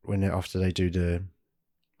 right? After they do the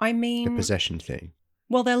the possession thing.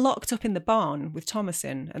 Well, they're locked up in the barn with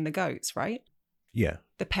Thomasin and the goats, right? Yeah.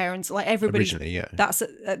 The parents, like everybody... Originally, yeah. That's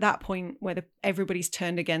at that point where everybody's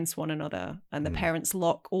turned against one another and the parents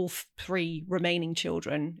lock all 3 remaining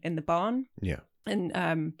children in the barn. Yeah.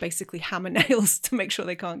 And basically hammer nails to make sure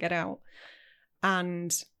they can't get out.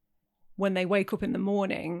 And when they wake up in the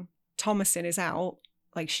morning, Thomasin is out,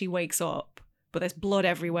 like she wakes up but there's blood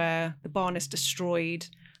everywhere. The barn is destroyed.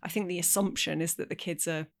 I think the assumption is that the kids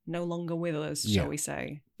are no longer with us, shall we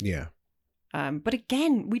say. Yeah. But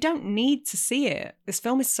again, we don't need to see it. This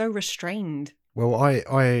film is so restrained. Well,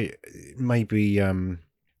 I maybe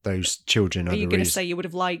those children are you the going to reason. say you would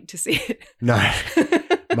have liked to see it? No.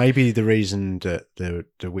 Maybe the reason that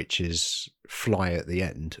the witches fly at the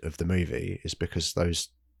end of the movie is because those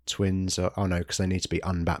twins are... Oh, no, because they need to be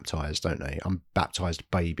unbaptized, don't they? Unbaptized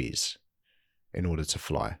babies in order to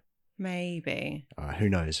fly. Maybe. Who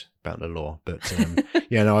knows about the law? But,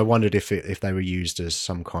 yeah, no, I wondered if they were used as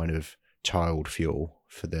some kind of child fuel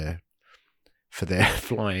for their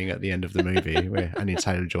flying at the end of the movie, where Anya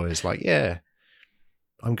Taylor-Joy is like, yeah,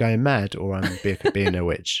 I'm going mad, or I'm being a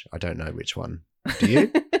witch. I don't know which one. Do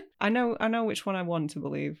you? I know which one I want to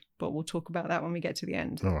believe, but we'll talk about that when we get to the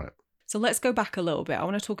end. All right. So let's go back a little bit. I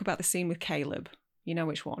want to talk about the scene with Caleb. You know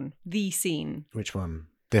which one? The scene. Which one?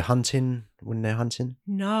 The hunting? When they're hunting?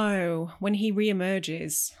 No, when he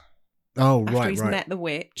reemerges. Oh, after right, he's met the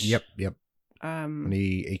witch. Yep. And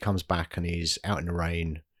he comes back and he's out in the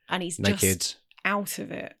rain. And he's naked. Just out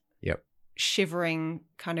of it. Yep. Shivering,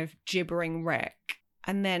 kind of gibbering wreck.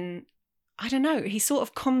 And then, I don't know, he sort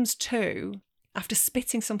of comes to after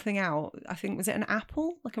spitting something out. I think, was it an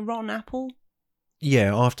apple? Like a rotten apple?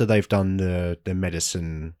 Yeah, after they've done the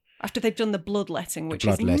medicine. After they've done the bloodletting, which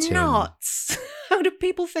is nuts. How do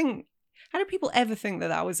people ever think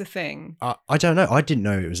that was a thing? I don't know. I didn't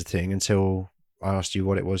know it was a thing until I asked you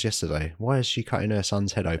what it was yesterday. Why is she cutting her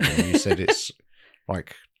son's head open? You said it's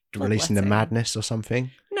like releasing the madness or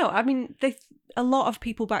something. No, I mean, a lot of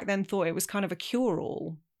people back then thought it was kind of a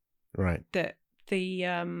cure-all. Right. That the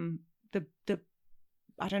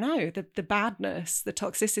I don't know, the badness, the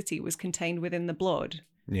toxicity was contained within the blood.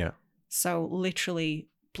 Yeah. So literally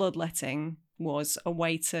bloodletting was a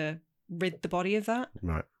way to rid the body of that.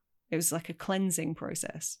 Right. It was like a cleansing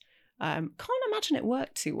process. Can't imagine it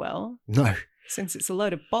worked too well. No. Since it's a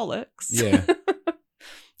load of bollocks. Yeah.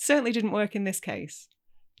 Certainly didn't work in this case.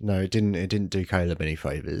 No, it didn't do Caleb any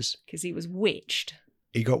favours. Because he was witched.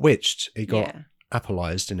 He got witched. He got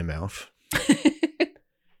appleized in the mouth.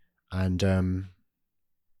 And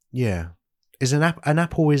yeah. Is an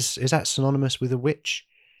apple is that synonymous with a witch?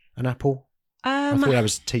 An apple? I thought that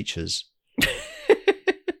was teachers.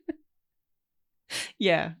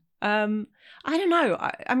 Yeah. I don't know.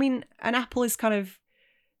 I mean, an apple is kind of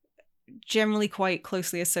generally quite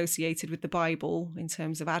closely associated with the Bible in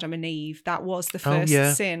terms of Adam and Eve. That was the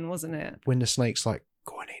first sin, wasn't it? When the snake's like,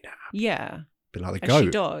 go on, eat that apple. Yeah. Bit like the goat. And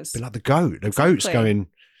she does. Bit like the goat. The goat's going,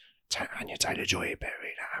 Anya Taylor-Joy, you better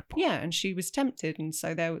eat that apple. Yeah, and she was tempted, and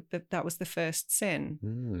so that was the first sin.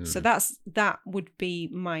 Mm. So that would be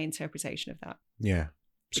my interpretation of that. Yeah,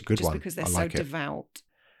 it's a good just one. Because they're like so devout.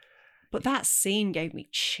 But that scene gave me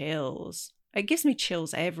chills. It gives me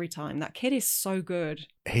chills every time. That kid is so good.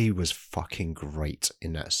 He was fucking great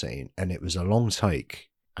in that scene, and it was a long take.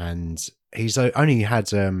 And he's only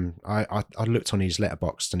had I looked on his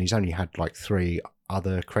letterboxd, and he's only had like 3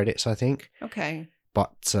 other credits, I think. Okay.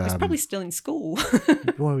 But he's probably still in school.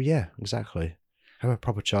 Well, yeah, exactly. Have a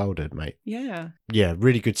proper childhood, mate. Yeah. Yeah,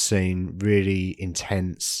 really good scene, really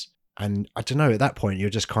intense. And I don't know, at that point, you're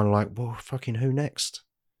just kind of like, well, fucking who next?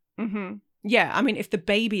 Mm-hmm. Yeah, I mean, if the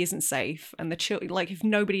baby isn't safe and the if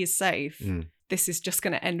nobody is safe, this is just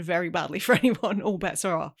going to end very badly for anyone. All bets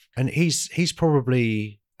are off. And he's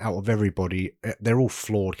probably, out of everybody, they're all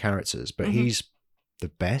flawed characters, but he's the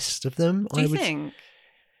best of them. Do you think?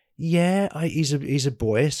 Yeah, he's a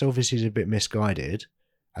boy, so obviously he's a bit misguided,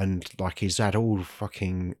 and like he's had all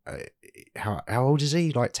fucking how old is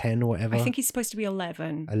he? Like 10 or whatever. I think he's supposed to be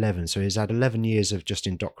 11. 11, so he's had 11 years of just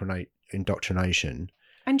indoctrination,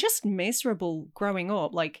 and just miserable growing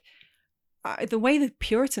up. Like the way the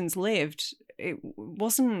Puritans lived, it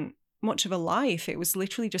wasn't much of a life. It was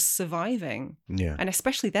literally just surviving. Yeah. And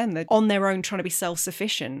especially then, they're on their own trying to be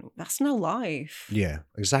self-sufficient. That's no life. Yeah,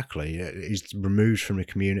 exactly. He's removed from the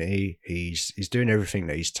community. He's doing everything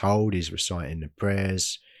that he's told. He's reciting the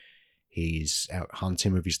prayers. He's out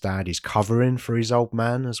hunting with his dad. He's covering for his old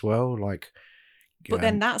man as well. Like, but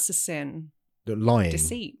then that's a sin. Lying.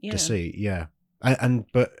 Deceit, yeah.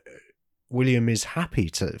 But William is happy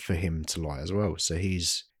for him to lie as well. So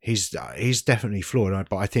he's definitely flawed,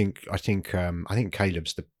 but I think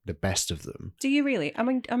Caleb's the best of them. Do you really?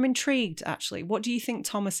 I'm intrigued actually. What do you think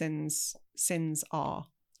Thomasin's sins are?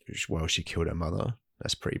 Well, she killed her mother.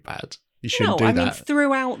 That's pretty bad. You shouldn't do that. I mean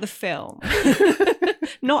throughout the film,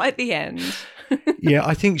 not at the end. Yeah,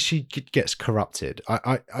 I think she gets corrupted.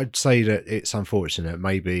 I'd say that it's unfortunate.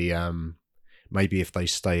 Maybe if they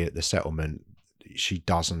stay at the settlement, she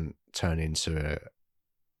doesn't turn into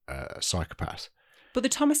a psychopath. But the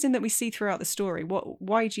Thomasin that we see throughout the story,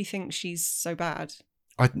 why do you think she's so bad?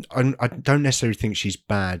 I don't necessarily think she's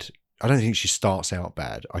bad. I don't think she starts out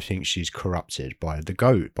bad. I think she's corrupted by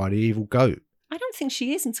the evil goat. I don't think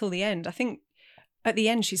she is until the end. I think at the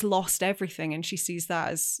end she's lost everything and she sees that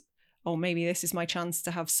as, oh, maybe this is my chance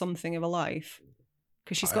to have something of a life.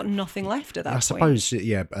 Because she's got nothing left at that point. I suppose,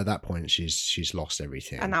 yeah, at that point she's lost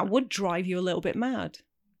everything. And that would drive you a little bit mad.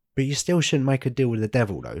 But you still shouldn't make a deal with the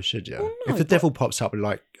devil, though, should you? Well, no, if the devil pops up and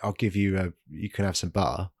like, I'll give you you can have some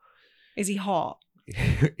butter. Is he hot?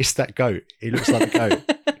 It's that goat. He looks like a goat.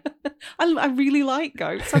 I really like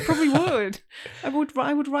goats. I probably would. I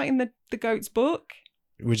would write in the goat's book.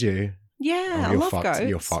 Would you? Yeah, I love fucked. goats.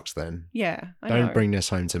 You're fucked then. Yeah, I Don't know. bring this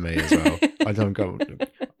home to me as well. I don't go.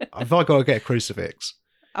 Have I got to get a crucifix?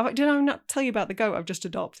 Did I not tell you about the goat I've just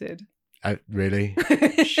adopted? Really?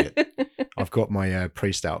 Shit. I've got my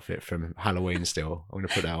priest outfit from Halloween still. I'm going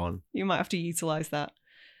to put that on. You might have to utilise that.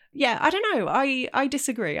 Yeah, I don't know. I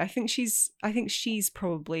disagree. I think she's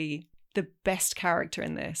probably the best character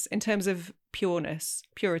in this in terms of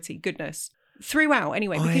purity, goodness. Throughout,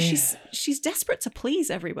 anyway, because she's desperate to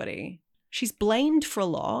please everybody. She's blamed for a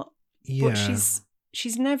lot, but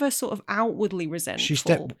she's never sort of outwardly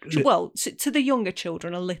resentful. To the younger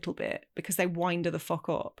children a little bit because they wind her the fuck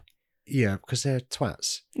up. Yeah, because they're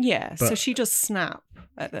twats. Yeah, so she does snap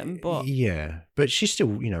at them, but but she's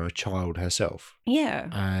still, a child herself. Yeah,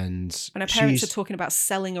 and her parents are talking about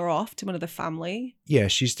selling her off to another family. Yeah,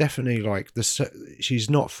 she's definitely like she's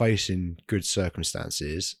not facing good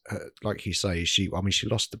circumstances. Like you say, she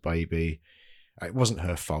lost the baby. It wasn't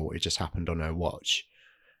her fault. It just happened on her watch,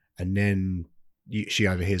 and then she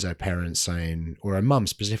overhears her parents saying, or her mum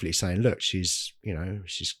specifically saying, "Look, she's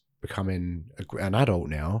becoming an adult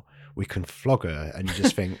now. We can flog her." And you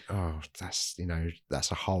just think, oh,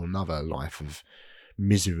 that's a whole nother life of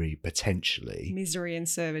misery, potentially. Misery and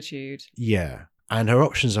servitude. Yeah. And her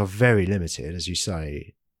options are very limited, as you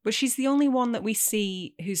say. But she's the only one that we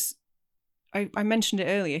see who's, I mentioned it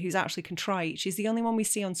earlier, who's actually contrite. She's the only one we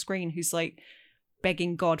see on screen who's like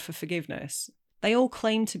begging God for forgiveness. They all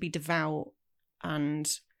claim to be devout and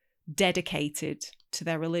dedicated to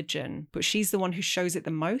their religion, but she's the one who shows it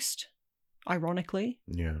the most, ironically.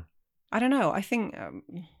 Yeah. I don't know. I think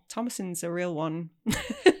Thomasin's a real one.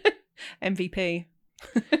 MVP.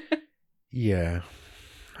 Yeah,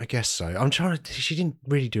 I guess so. She didn't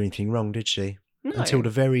really do anything wrong, did she? No. Until the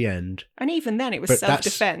very end. And even then it was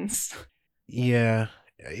self-defense. Yeah,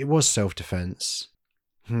 it was self-defense.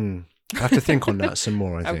 I have to think on that some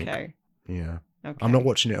more, I think. Okay. Yeah. Okay. I'm not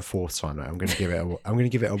watching it a fourth time though. I'm going to give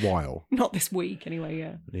it a while. Not this week anyway,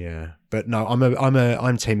 yeah. Yeah. But no,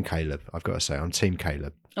 I'm Team Caleb. I've got to say, I'm Team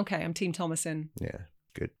Caleb. Okay, I'm Team Thomasin. Yeah,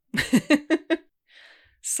 good.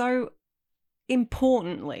 So,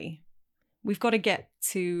 importantly, we've got to get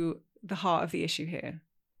to the heart of the issue here.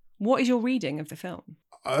 What is your reading of the film?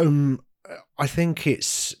 I think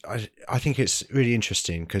it's really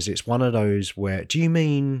interesting because it's one of those where, do you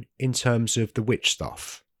mean in terms of the witch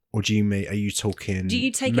stuff? Or are you talking Do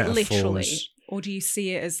you take metaphors? it literally? Or do you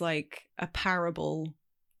see it as like a parable?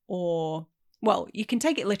 Or, well, you can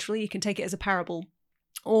take it literally, you can take it as a parable.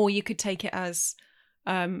 Or you could take it as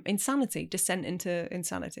insanity, descent into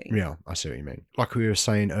insanity. Yeah, I see what you mean. Like we were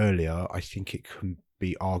saying earlier, I think it can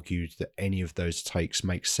be argued that any of those takes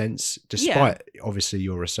make sense, despite obviously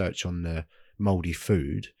your research on the mouldy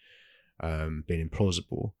food being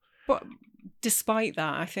implausible. But despite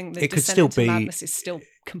that, I think the descent into madness is still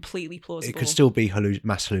completely plausible. It could still be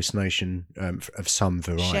mass hallucination of some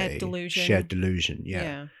variety. Shared delusion,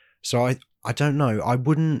 yeah. So I don't know.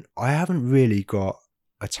 I haven't really got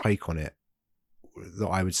a take on it that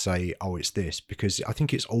I would say, oh, it's this, because I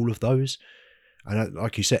think it's all of those. And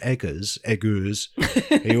like you said, Eggers.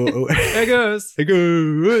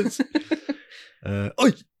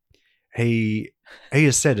 He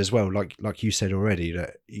has said as well, like you said already,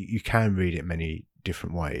 that you can read it many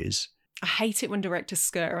different ways. I hate it when directors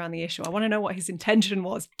skirt around the issue. I want to know what his intention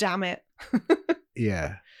was. Damn it.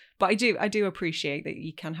 Yeah. But I do appreciate that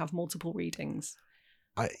you can have multiple readings.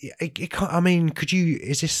 Could you?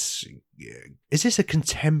 Is this a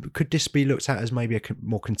could this be looked at as maybe a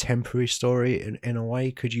more contemporary story in a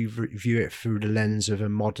way? Could you view it through the lens of a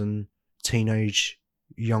modern teenage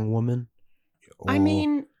young woman? I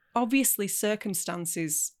mean, obviously,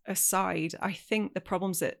 circumstances aside, I think the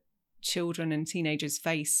problems that children and teenagers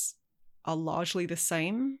face are largely the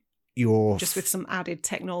same. Just with some added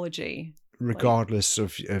technology. Regardless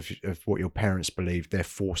of what your parents believe, they're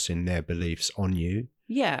forcing their beliefs on you.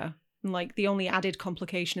 Yeah. And like the only added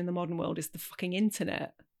complication in the modern world is the fucking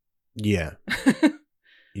internet. Yeah.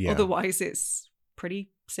 Yeah. Otherwise, it's pretty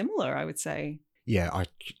similar, I would say. Yeah,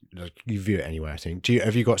 you view it anyway, I think.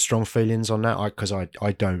 Have you got strong feelings on that? Because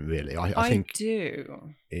I don't really. I think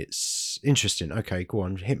do. it's interesting. Okay, go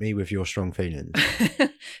on. Hit me with your strong feelings.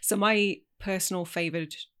 So my personal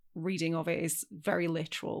favoured reading of it is very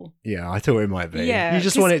literal. Yeah, I thought it might be. Yeah, you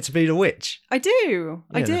just want it to be The Witch. I do.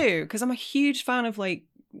 Yeah. I do. Because I'm a huge fan of like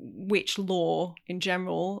witch lore in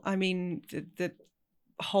general. I mean, the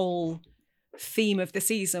whole theme of the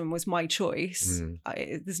season was my choice.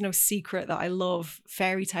 There's no secret that I love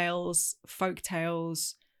fairy tales, folk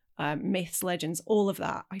tales, myths, legends, all of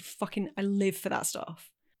that. I live for that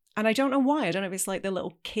stuff. And I don't know why. I don't know if it's like the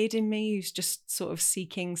little kid in me who's just sort of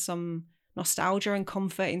seeking some nostalgia and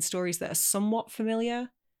comfort in stories that are somewhat familiar,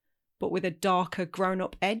 but with a darker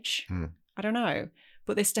grown-up edge. I don't know.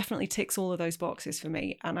 But this definitely ticks all of those boxes for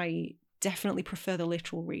me. And I definitely prefer the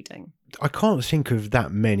literal reading. I can't think of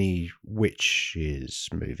that many witches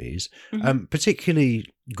movies, particularly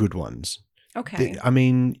good ones. Okay. I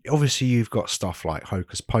mean, obviously you've got stuff like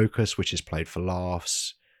Hocus Pocus, which is played for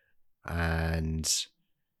laughs, and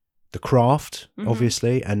The Craft,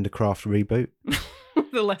 obviously, and The Craft reboot.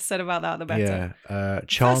 The less said about that, the better. Yeah. The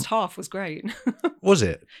first half was great. Was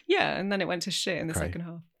it? Yeah, and then it went to shit in the second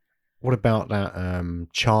half. What about that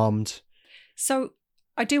Charmed? So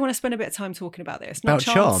I do want to spend a bit of time talking about this. About Not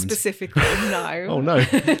Charmed Charmed? specifically, no. Oh, no.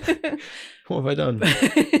 What have I done?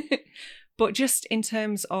 But just in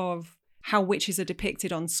terms of how witches are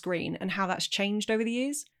depicted on screen and how that's changed over the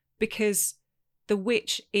years. Because the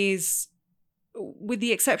witch is, with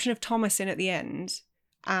the exception of Thomasin at the end,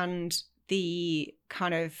 and the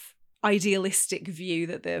kind of idealistic view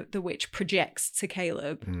that the witch projects to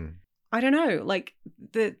Caleb, I don't know, like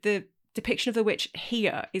the depiction of the witch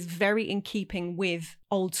here is very in keeping with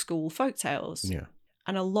old school folktales. Yeah.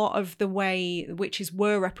 And a lot of the way witches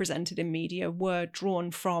were represented in media were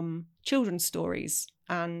drawn from children's stories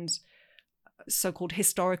and so-called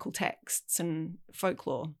historical texts and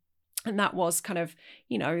folklore. And that was kind of,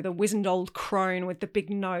 you know, the wizened old crone with the big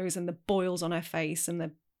nose and the boils on her face and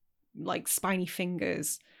the like spiny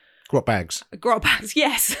fingers. Grot bags. Grot bags,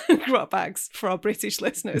 yes. Grot bags for our British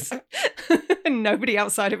listeners. Nobody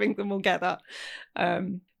outside of England will get that.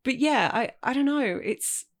 But yeah, I don't know.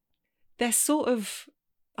 They're sort of,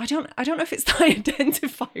 I don't know if it's that I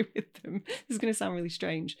identify with them. This is going to sound really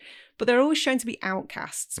strange. But they're always shown to be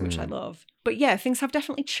outcasts, which I love. But yeah, things have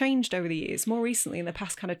definitely changed over the years. More recently, in the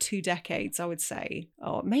past kind of 2 decades, I would say,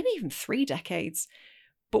 or maybe even 3 decades.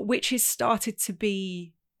 But witches started to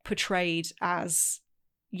be portrayed as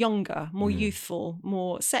younger, more youthful,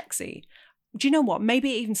 more sexy. Do you know what?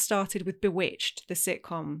 Maybe it even started with Bewitched, the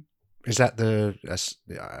sitcom. Is that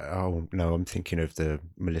oh no, I'm thinking of the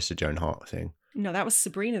Melissa Joan Hart thing. No, that was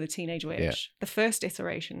Sabrina the Teenage Witch, Yeah. the first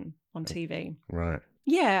iteration on TV. Right.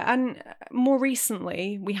 Yeah, and more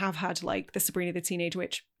recently, we have had like the Sabrina the Teenage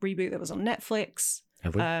Witch reboot that was on Netflix.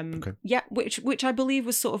 Have we? Okay. Yeah, which I believe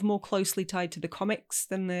was sort of more closely tied to the comics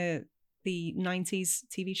than the 90s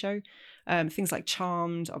TV show. Things like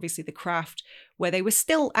Charmed, obviously The Craft, where they were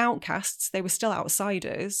still outcasts, they were still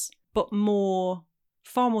outsiders, but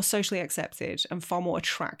far more socially accepted and far more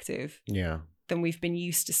attractive than we've been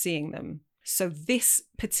used to seeing them. So this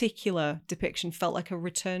particular depiction felt like a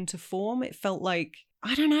return to form. It felt like,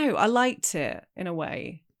 I don't know, I liked it in a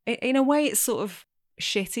way. In a way, it's sort of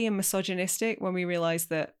shitty and misogynistic when we realised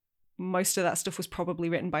that most of that stuff was probably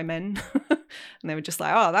written by men. And they were just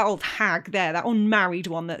like, oh, that old hag there, that unmarried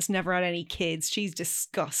one that's never had any kids, she's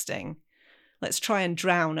disgusting. Let's try and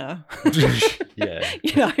drown her. Yeah.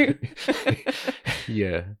 You know?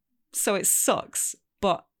 Yeah. So it sucks,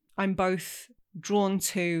 but I'm both drawn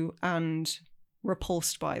to and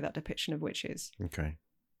repulsed by that depiction of witches. Okay.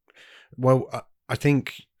 Well, I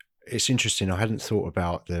think it's interesting. I hadn't thought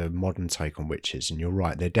about the modern take on witches, and you're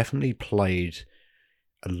right. They're definitely played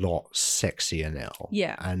a lot sexier now.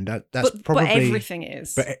 Yeah. And that's probably... But everything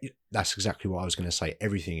is. But that's exactly what I was going to say.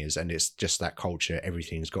 Everything is, and it's just that culture.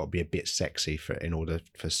 Everything's got to be a bit sexy in order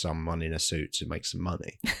for someone in a suit to make some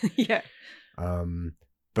money. Yeah.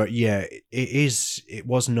 But yeah, it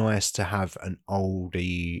was nice to have an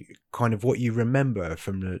oldie, kind of what you remember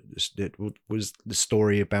from it was the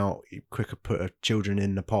story about quicker put children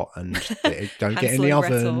in the pot and they don't get in the oven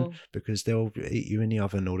Gretel. because they'll eat you in the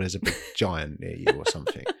oven, or there's a big giant near you or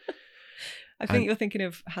something. I think you're thinking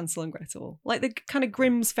of Hansel and Gretel, like the kind of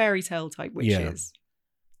Grimm's fairy tale type witches.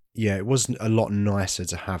 Yeah, it was a lot nicer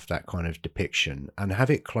to have that kind of depiction and have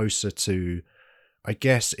it closer to, I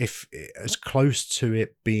guess, if as close to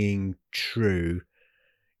it being true,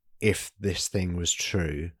 if this thing was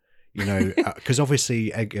true, You know, because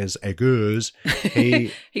obviously Eggers,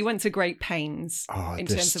 he he went to great pains in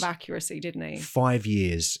terms of this accuracy, didn't he? 5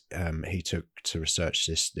 years he took to research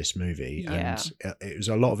this movie, Yeah. and it was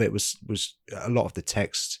a lot of it was a lot of the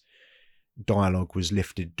text dialogue was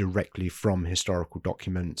lifted directly from historical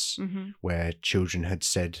documents where children had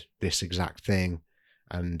said this exact thing,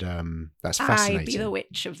 and that's fascinating. I be the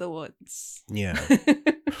witch of the woods. Yeah.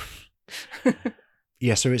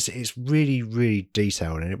 Yeah, so it's really, really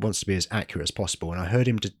detailed, and it wants to be as accurate as possible. And I heard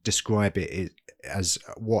him describe it as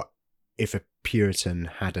what if a Puritan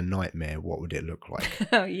had a nightmare, what would it look like?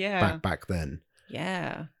 Oh, yeah. Back then.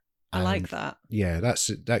 Yeah, I like that. Yeah,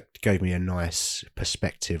 that gave me a nice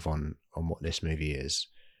perspective on what this movie is.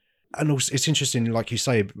 And also, it's interesting, like you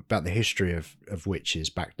say, about the history of witches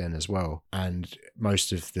back then as well. And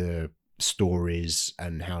most of the stories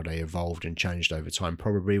and how they evolved and changed over time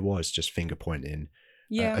probably was just finger pointing.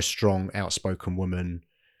 Yeah. A strong, outspoken woman.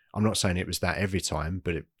 I'm not saying it was that every time,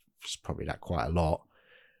 but it was probably that quite a lot.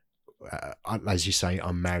 As you say,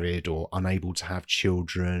 unmarried or unable to have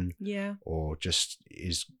children. Yeah. Or just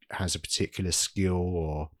has a particular skill,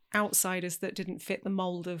 or outsiders that didn't fit the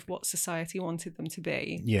mold of what society wanted them to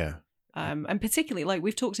be. Yeah. And particularly, like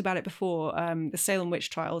we've talked about it before, the Salem witch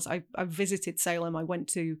trials. I visited Salem. I went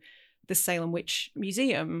to the Salem Witch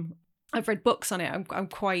Museum. I've read books on it. I'm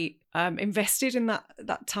quite invested in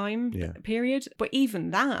that time period. But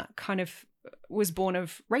even that kind of was born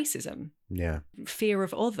of racism. Yeah. Fear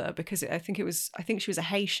of other, because I think she was a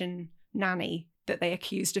Haitian nanny that they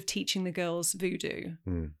accused of teaching the girls voodoo.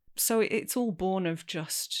 So it's all born of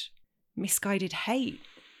just misguided hate.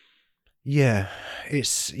 Yeah,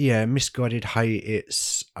 it's misguided hate.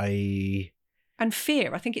 And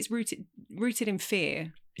fear. I think it's rooted in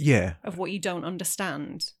fear. Yeah. Of what you don't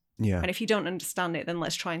understand. Yeah. And if you don't understand it, then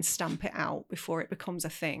let's try and stamp it out before it becomes a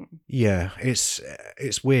thing. Yeah, it's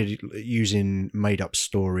weird using made up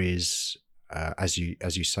stories, as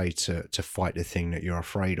you say, to fight the thing that you're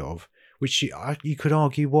afraid of. Which you could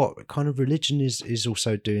argue what kind of religion is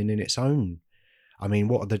also doing in its own. I mean,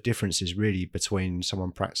 what are the differences really between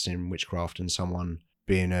someone practicing witchcraft and someone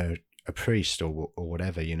being a priest or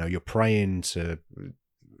whatever? You know, you're praying to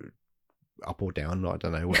up or down, I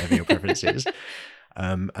don't know, whatever your preference is.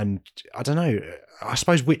 And I don't know, I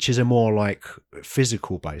suppose witches are more like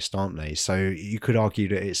physical based, aren't they? So you could argue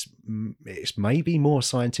that it's maybe more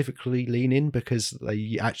scientifically leaning because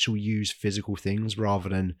they actually use physical things rather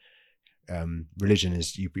than religion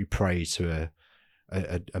is you pray to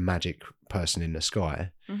a magic person in the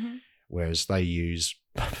sky, whereas they use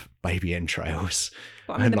baby entrails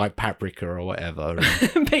and like paprika or whatever.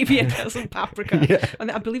 Baby entrails and paprika. Yeah.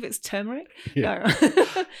 And I believe it's turmeric. Yeah.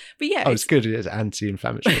 No. But yeah. Oh, it's good. It's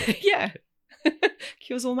anti-inflammatory. Yeah.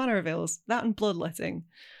 Cures all manner of ills. That and bloodletting.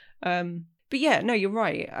 But yeah, no, you're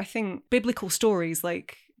right. I think biblical stories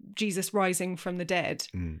like Jesus rising from the dead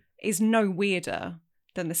is no weirder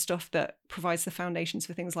than the stuff that provides the foundations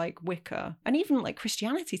for things like Wicca. And even like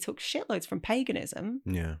Christianity took shitloads from paganism.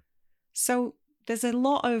 Yeah. So there's a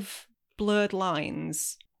lot of blurred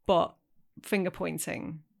lines, but finger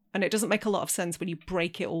pointing. And it doesn't make a lot of sense when you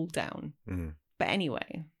break it all down. But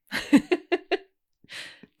anyway.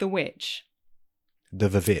 The witch. The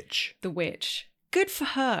VVitch. The witch. Good for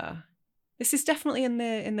her. This is definitely in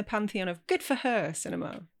the pantheon of good for her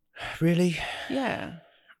cinema. Really? Yeah.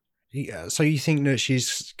 So you think that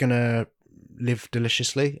she's gonna live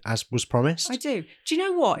deliciously as was promised? I do. Do you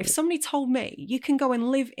know what? If somebody told me you can go and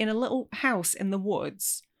live in a little house in the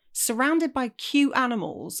woods, surrounded by cute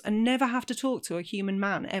animals, and never have to talk to a human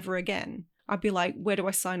man ever again, I'd be like, where do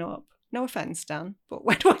I sign up? No offense, Dan, but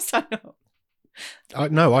where do I sign up?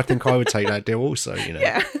 No, I think I would take that deal also, you know.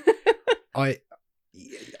 Yeah. I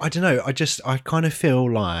don't know. I kind of feel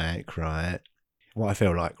like, right, what I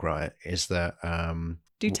feel like, right, is that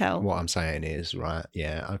do tell. What I'm saying is, right,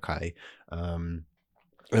 yeah, okay.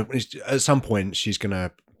 At some point, she's going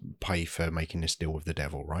to pay for making this deal with the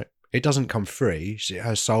devil, right? It doesn't come free.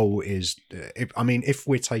 Her soul is, if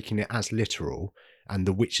we're taking it as literal and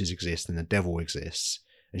the witches exist and the devil exists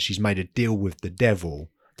and she's made a deal with the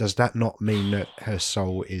devil, does that not mean that her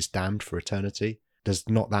soul is damned for eternity? Does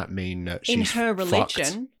not that mean that she's in her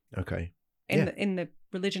religion? Fucked? Okay. In the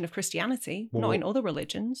religion of Christianity, not in other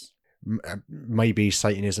religions. Maybe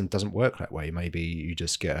Satanism doesn't work that way. Maybe you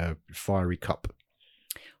just get a fiery cup.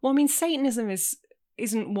 Well, I mean, Satanism is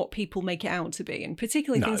isn't what people make it out to be. And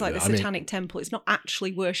particularly things like the Satanic Temple, it's not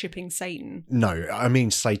actually worshipping Satan. No, I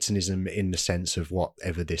mean Satanism in the sense of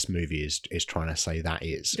whatever this movie is trying to say that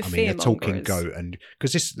is. I mean, they're talking goat, and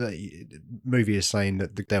because this movie is saying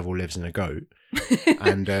that the devil lives in a goat.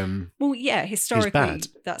 And well, yeah, historically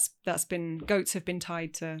that's been, goats have been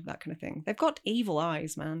tied to that kind of thing. They've got evil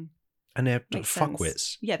eyes, man. And they're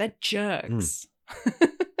fuckwits. Yeah, they're jerks.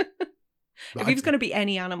 If he was going to be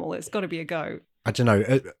any animal, it's got to be a goat. I don't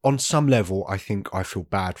know. On some level, I think I feel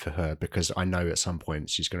bad for her because I know at some point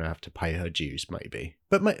she's going to have to pay her dues, maybe.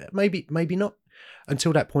 But maybe not.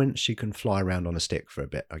 Until that point, she can fly around on a stick for a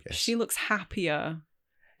bit, I guess. She looks happier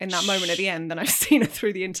in that moment at the end than I've seen her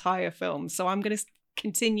through the entire film. So I'm going to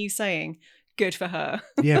continue saying, good for her.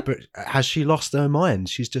 Yeah, but has she lost her mind?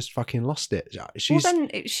 She's just fucking lost it. Well, then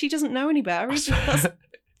she doesn't know any better. That's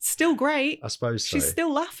still great. I suppose so. She's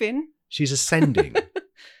still laughing. She's ascending.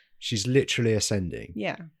 She's literally ascending.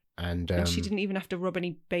 Yeah. And she didn't even have to rub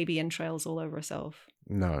any baby entrails all over herself.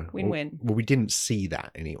 No. Win-win. Well, we didn't see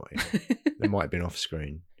that anyway. They might have been off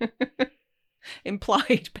screen.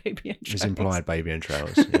 Implied baby entrails. It's implied baby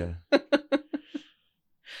entrails, yeah.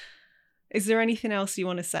 Is there anything else you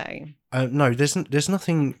want to say? No, there's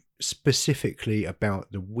nothing specifically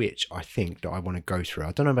about the witch, I think, that I want to go through.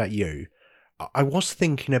 I don't know about you. I was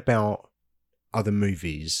thinking about other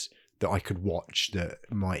movies that I could watch that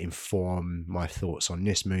might inform my thoughts on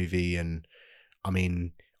this movie. And I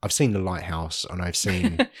mean, I've seen The Lighthouse and I've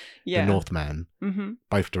seen The Northman,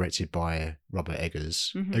 both directed by Robert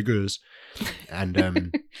Eggers.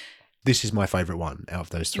 And this is my favourite one out of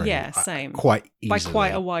those three. Yeah, same. Quite easily. By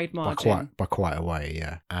quite a wide margin. By quite a way,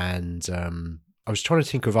 yeah. And I was trying to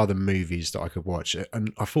think of other movies that I could watch.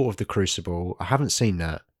 And I thought of The Crucible. I haven't seen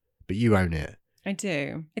that, but you own it. I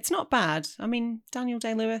do. It's not bad. I mean, Daniel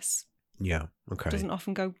Day-Lewis. Yeah, okay. Doesn't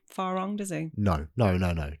often go far wrong, does he? No,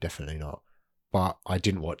 definitely not. But I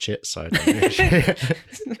didn't watch it, so I don't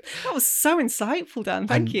That was so insightful, Dan.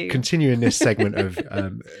 Thank you. Continuing this segment of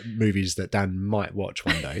movies that Dan might watch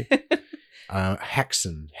one day.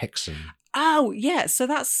 Hexen. Oh, yeah. So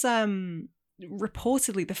that's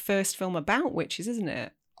reportedly the first film about witches, isn't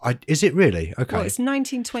it? Is it really? Okay. Well, it's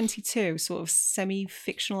 1922, sort of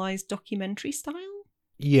semi-fictionalized documentary style.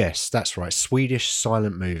 Yes, that's right. Swedish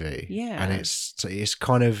silent movie. Yeah. And it's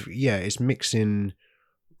kind of, it's mixing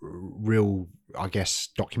real, I guess,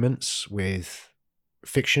 documents with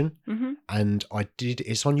fiction. And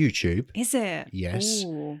it's on YouTube. Is it? Yes.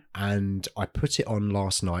 Ooh. And I put it on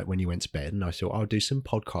last night when you went to bed and I thought I'll do some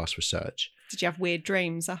podcast research. Did you have weird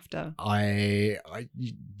dreams after?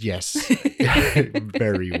 Yes.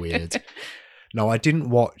 Very weird. No, I didn't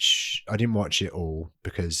watch it all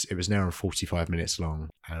because it was an hour and 45 minutes long.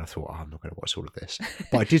 And I thought, I'm not going to watch all of this.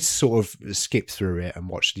 But I did sort of skip through it and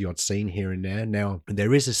watch the odd scene here and there. Now,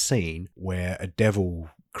 there is a scene where a devil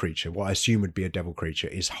creature, what I assume would be a devil creature,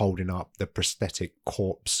 is holding up the prosthetic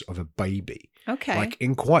corpse of a baby. Okay. Like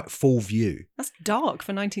in quite full view. That's dark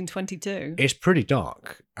for 1922. It's pretty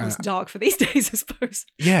dark. It's dark for these days, I suppose.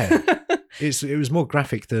 Yeah. It was more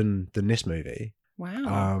graphic than this movie.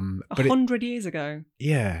 Wow. 100 years ago.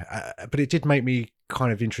 Yeah. But it did make me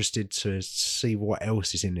kind of interested to see what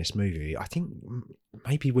else is in this movie. I think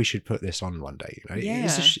maybe we should put this on one day. You know? Yeah.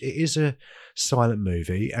 It is a silent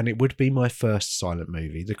movie and it would be my first silent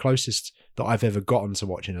movie. The closest that I've ever gotten to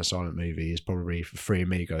watching a silent movie is probably Three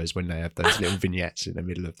Amigos when they have those little vignettes in the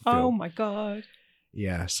middle of the film. Oh my God.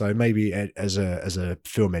 Yeah, so maybe as a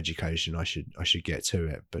film education, I should get to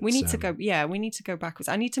it. But we need to go. Yeah, we need to go backwards.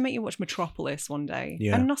 I need to make you watch Metropolis one day.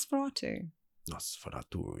 Yeah. And Nosferatu.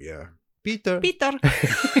 Yeah. Peter.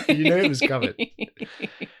 You know it was covered.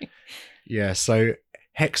 Yeah. So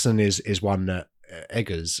Hexen is one that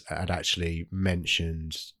Eggers had actually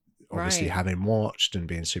mentioned. Obviously, right. Having watched and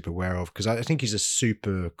being super aware of, because I think he's a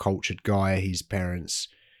super cultured guy. His parents.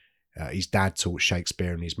 His dad taught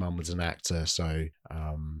Shakespeare and his mum was an actor, so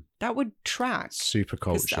that would track. Super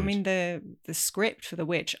cultured. I mean, the script for The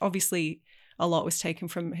Witch, obviously a lot was taken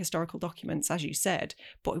from historical documents, as you said,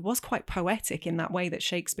 but it was quite poetic in that way that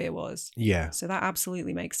Shakespeare was. Yeah. So that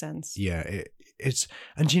absolutely makes sense. Yeah, it's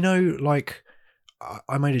and you know, like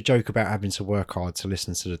I made a joke about having to work hard to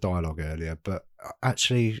listen to the dialogue earlier, but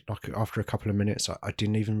actually, like after a couple of minutes, I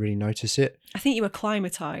didn't even really notice it. I think you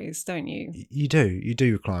acclimatise, don't you? You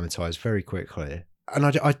do acclimatise very quickly. And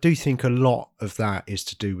I do think a lot of that is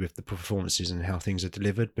to do with the performances and how things are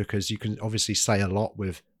delivered, because you can obviously say a lot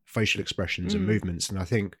with facial expressions and movements. And I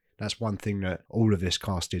think that's one thing that all of this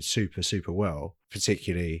cast did super, super well,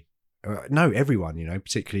 particularly, everyone, you know,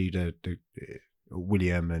 particularly the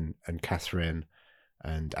William and Catherine.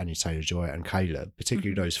 and Anya Taylor-Joy and Caleb,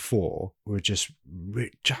 particularly those four, were just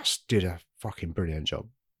did a fucking brilliant job.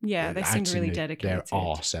 Yeah, they seemed really dedicated. Their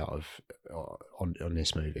arse out of on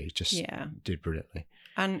this movie. Just did brilliantly.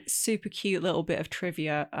 And super cute little bit of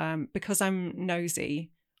trivia. Because I'm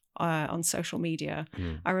nosy on social media,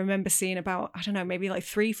 I remember seeing about, I don't know, maybe like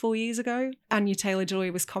 3-4 years ago, Anya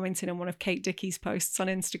Taylor-Joy was commenting on one of Kate Dickie's posts on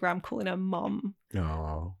Instagram calling her mum.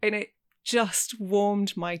 Oh. And it just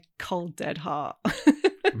warmed my cold, dead heart.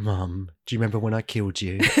 Mum, do you remember when I killed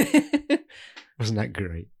you? Wasn't that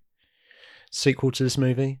great? Sequel to this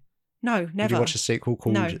movie? No, never. Did you watch a sequel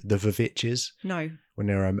called The VVitches? No. When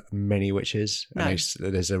there are many witches and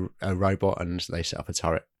there's a robot and they set up a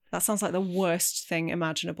turret. That sounds like the worst thing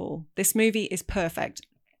imaginable. This movie is perfect.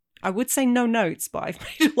 I would say no notes, but I've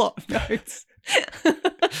made a lot of notes.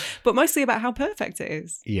 But mostly about how perfect it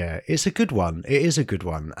is. Yeah, it's a good one. It is a good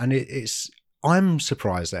one. And I'm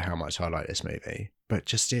surprised at how much I like this movie. But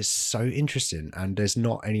just it's so interesting, and there's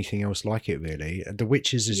not anything else like it really. The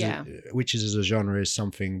Witches as a genre is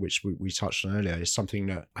something which we touched on earlier. Is something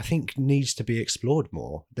that I think needs to be explored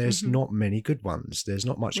more. There's not many good ones. There's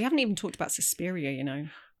not much. We haven't even talked about Suspiria, you know.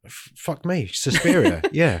 Fuck me, Suspiria.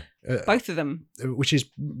 Yeah, both of them, which is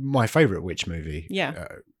my favourite witch movie. Yeah,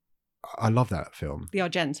 I love that film. The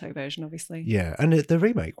Argento version, obviously. Yeah, and the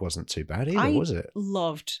remake wasn't too bad either, was it?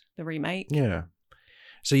 Loved the remake. Yeah.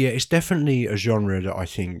 So yeah, it's definitely a genre that I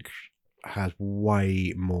think has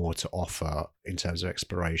way more to offer in terms of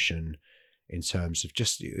exploration, in terms of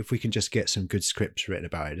just if we can just get some good scripts written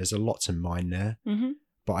about it. There's a lot to mine there. Mm-hmm.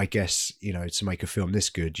 But I guess, you know, to make a film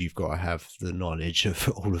this good, you've got to have the knowledge of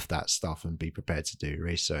all of that stuff and be prepared to do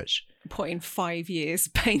research. Put in 5 years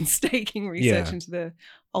painstaking research into the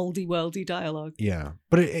oldie worldy dialogue. Yeah,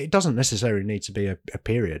 but it doesn't necessarily need to be a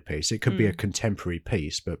period piece. It could be a contemporary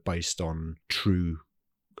piece, but based on true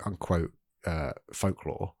unquote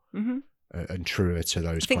folklore and truer to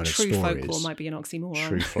those kind of stories. True folklore might be an oxymoron.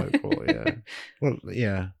 True folklore, yeah. Well,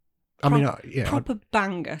 yeah. Proper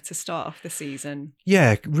banger to start off the season.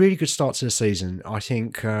 Yeah, really good start to the season. I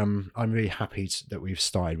think I'm really happy that we've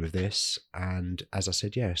started with this. And as I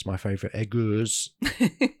said, it's my favourite eggers.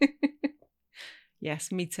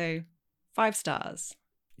 Yes, me too. 5 stars.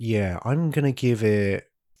 Yeah, I'm going to give it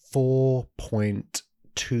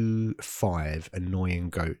 4.25 annoying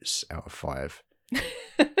goats out of 5.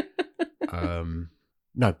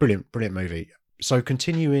 No, brilliant movie. So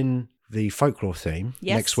continuing the folklore theme,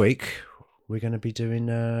 next week we're going to be doing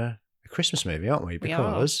a Christmas movie, aren't we?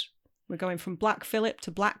 Because we're going from Black Phillip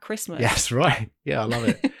to Black Christmas. Yes, right. Yeah, I love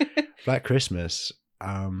it. Black Christmas.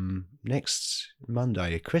 Next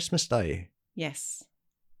Monday, Christmas Day. Yes.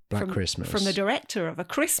 Christmas. From the director of A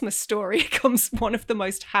Christmas Story comes one of the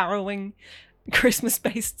most harrowing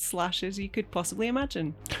Christmas-based slashers you could possibly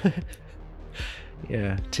imagine.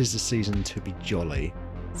 Yeah, 'tis the season to be jolly.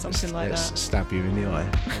 Something like that. Let's stab you in the eye.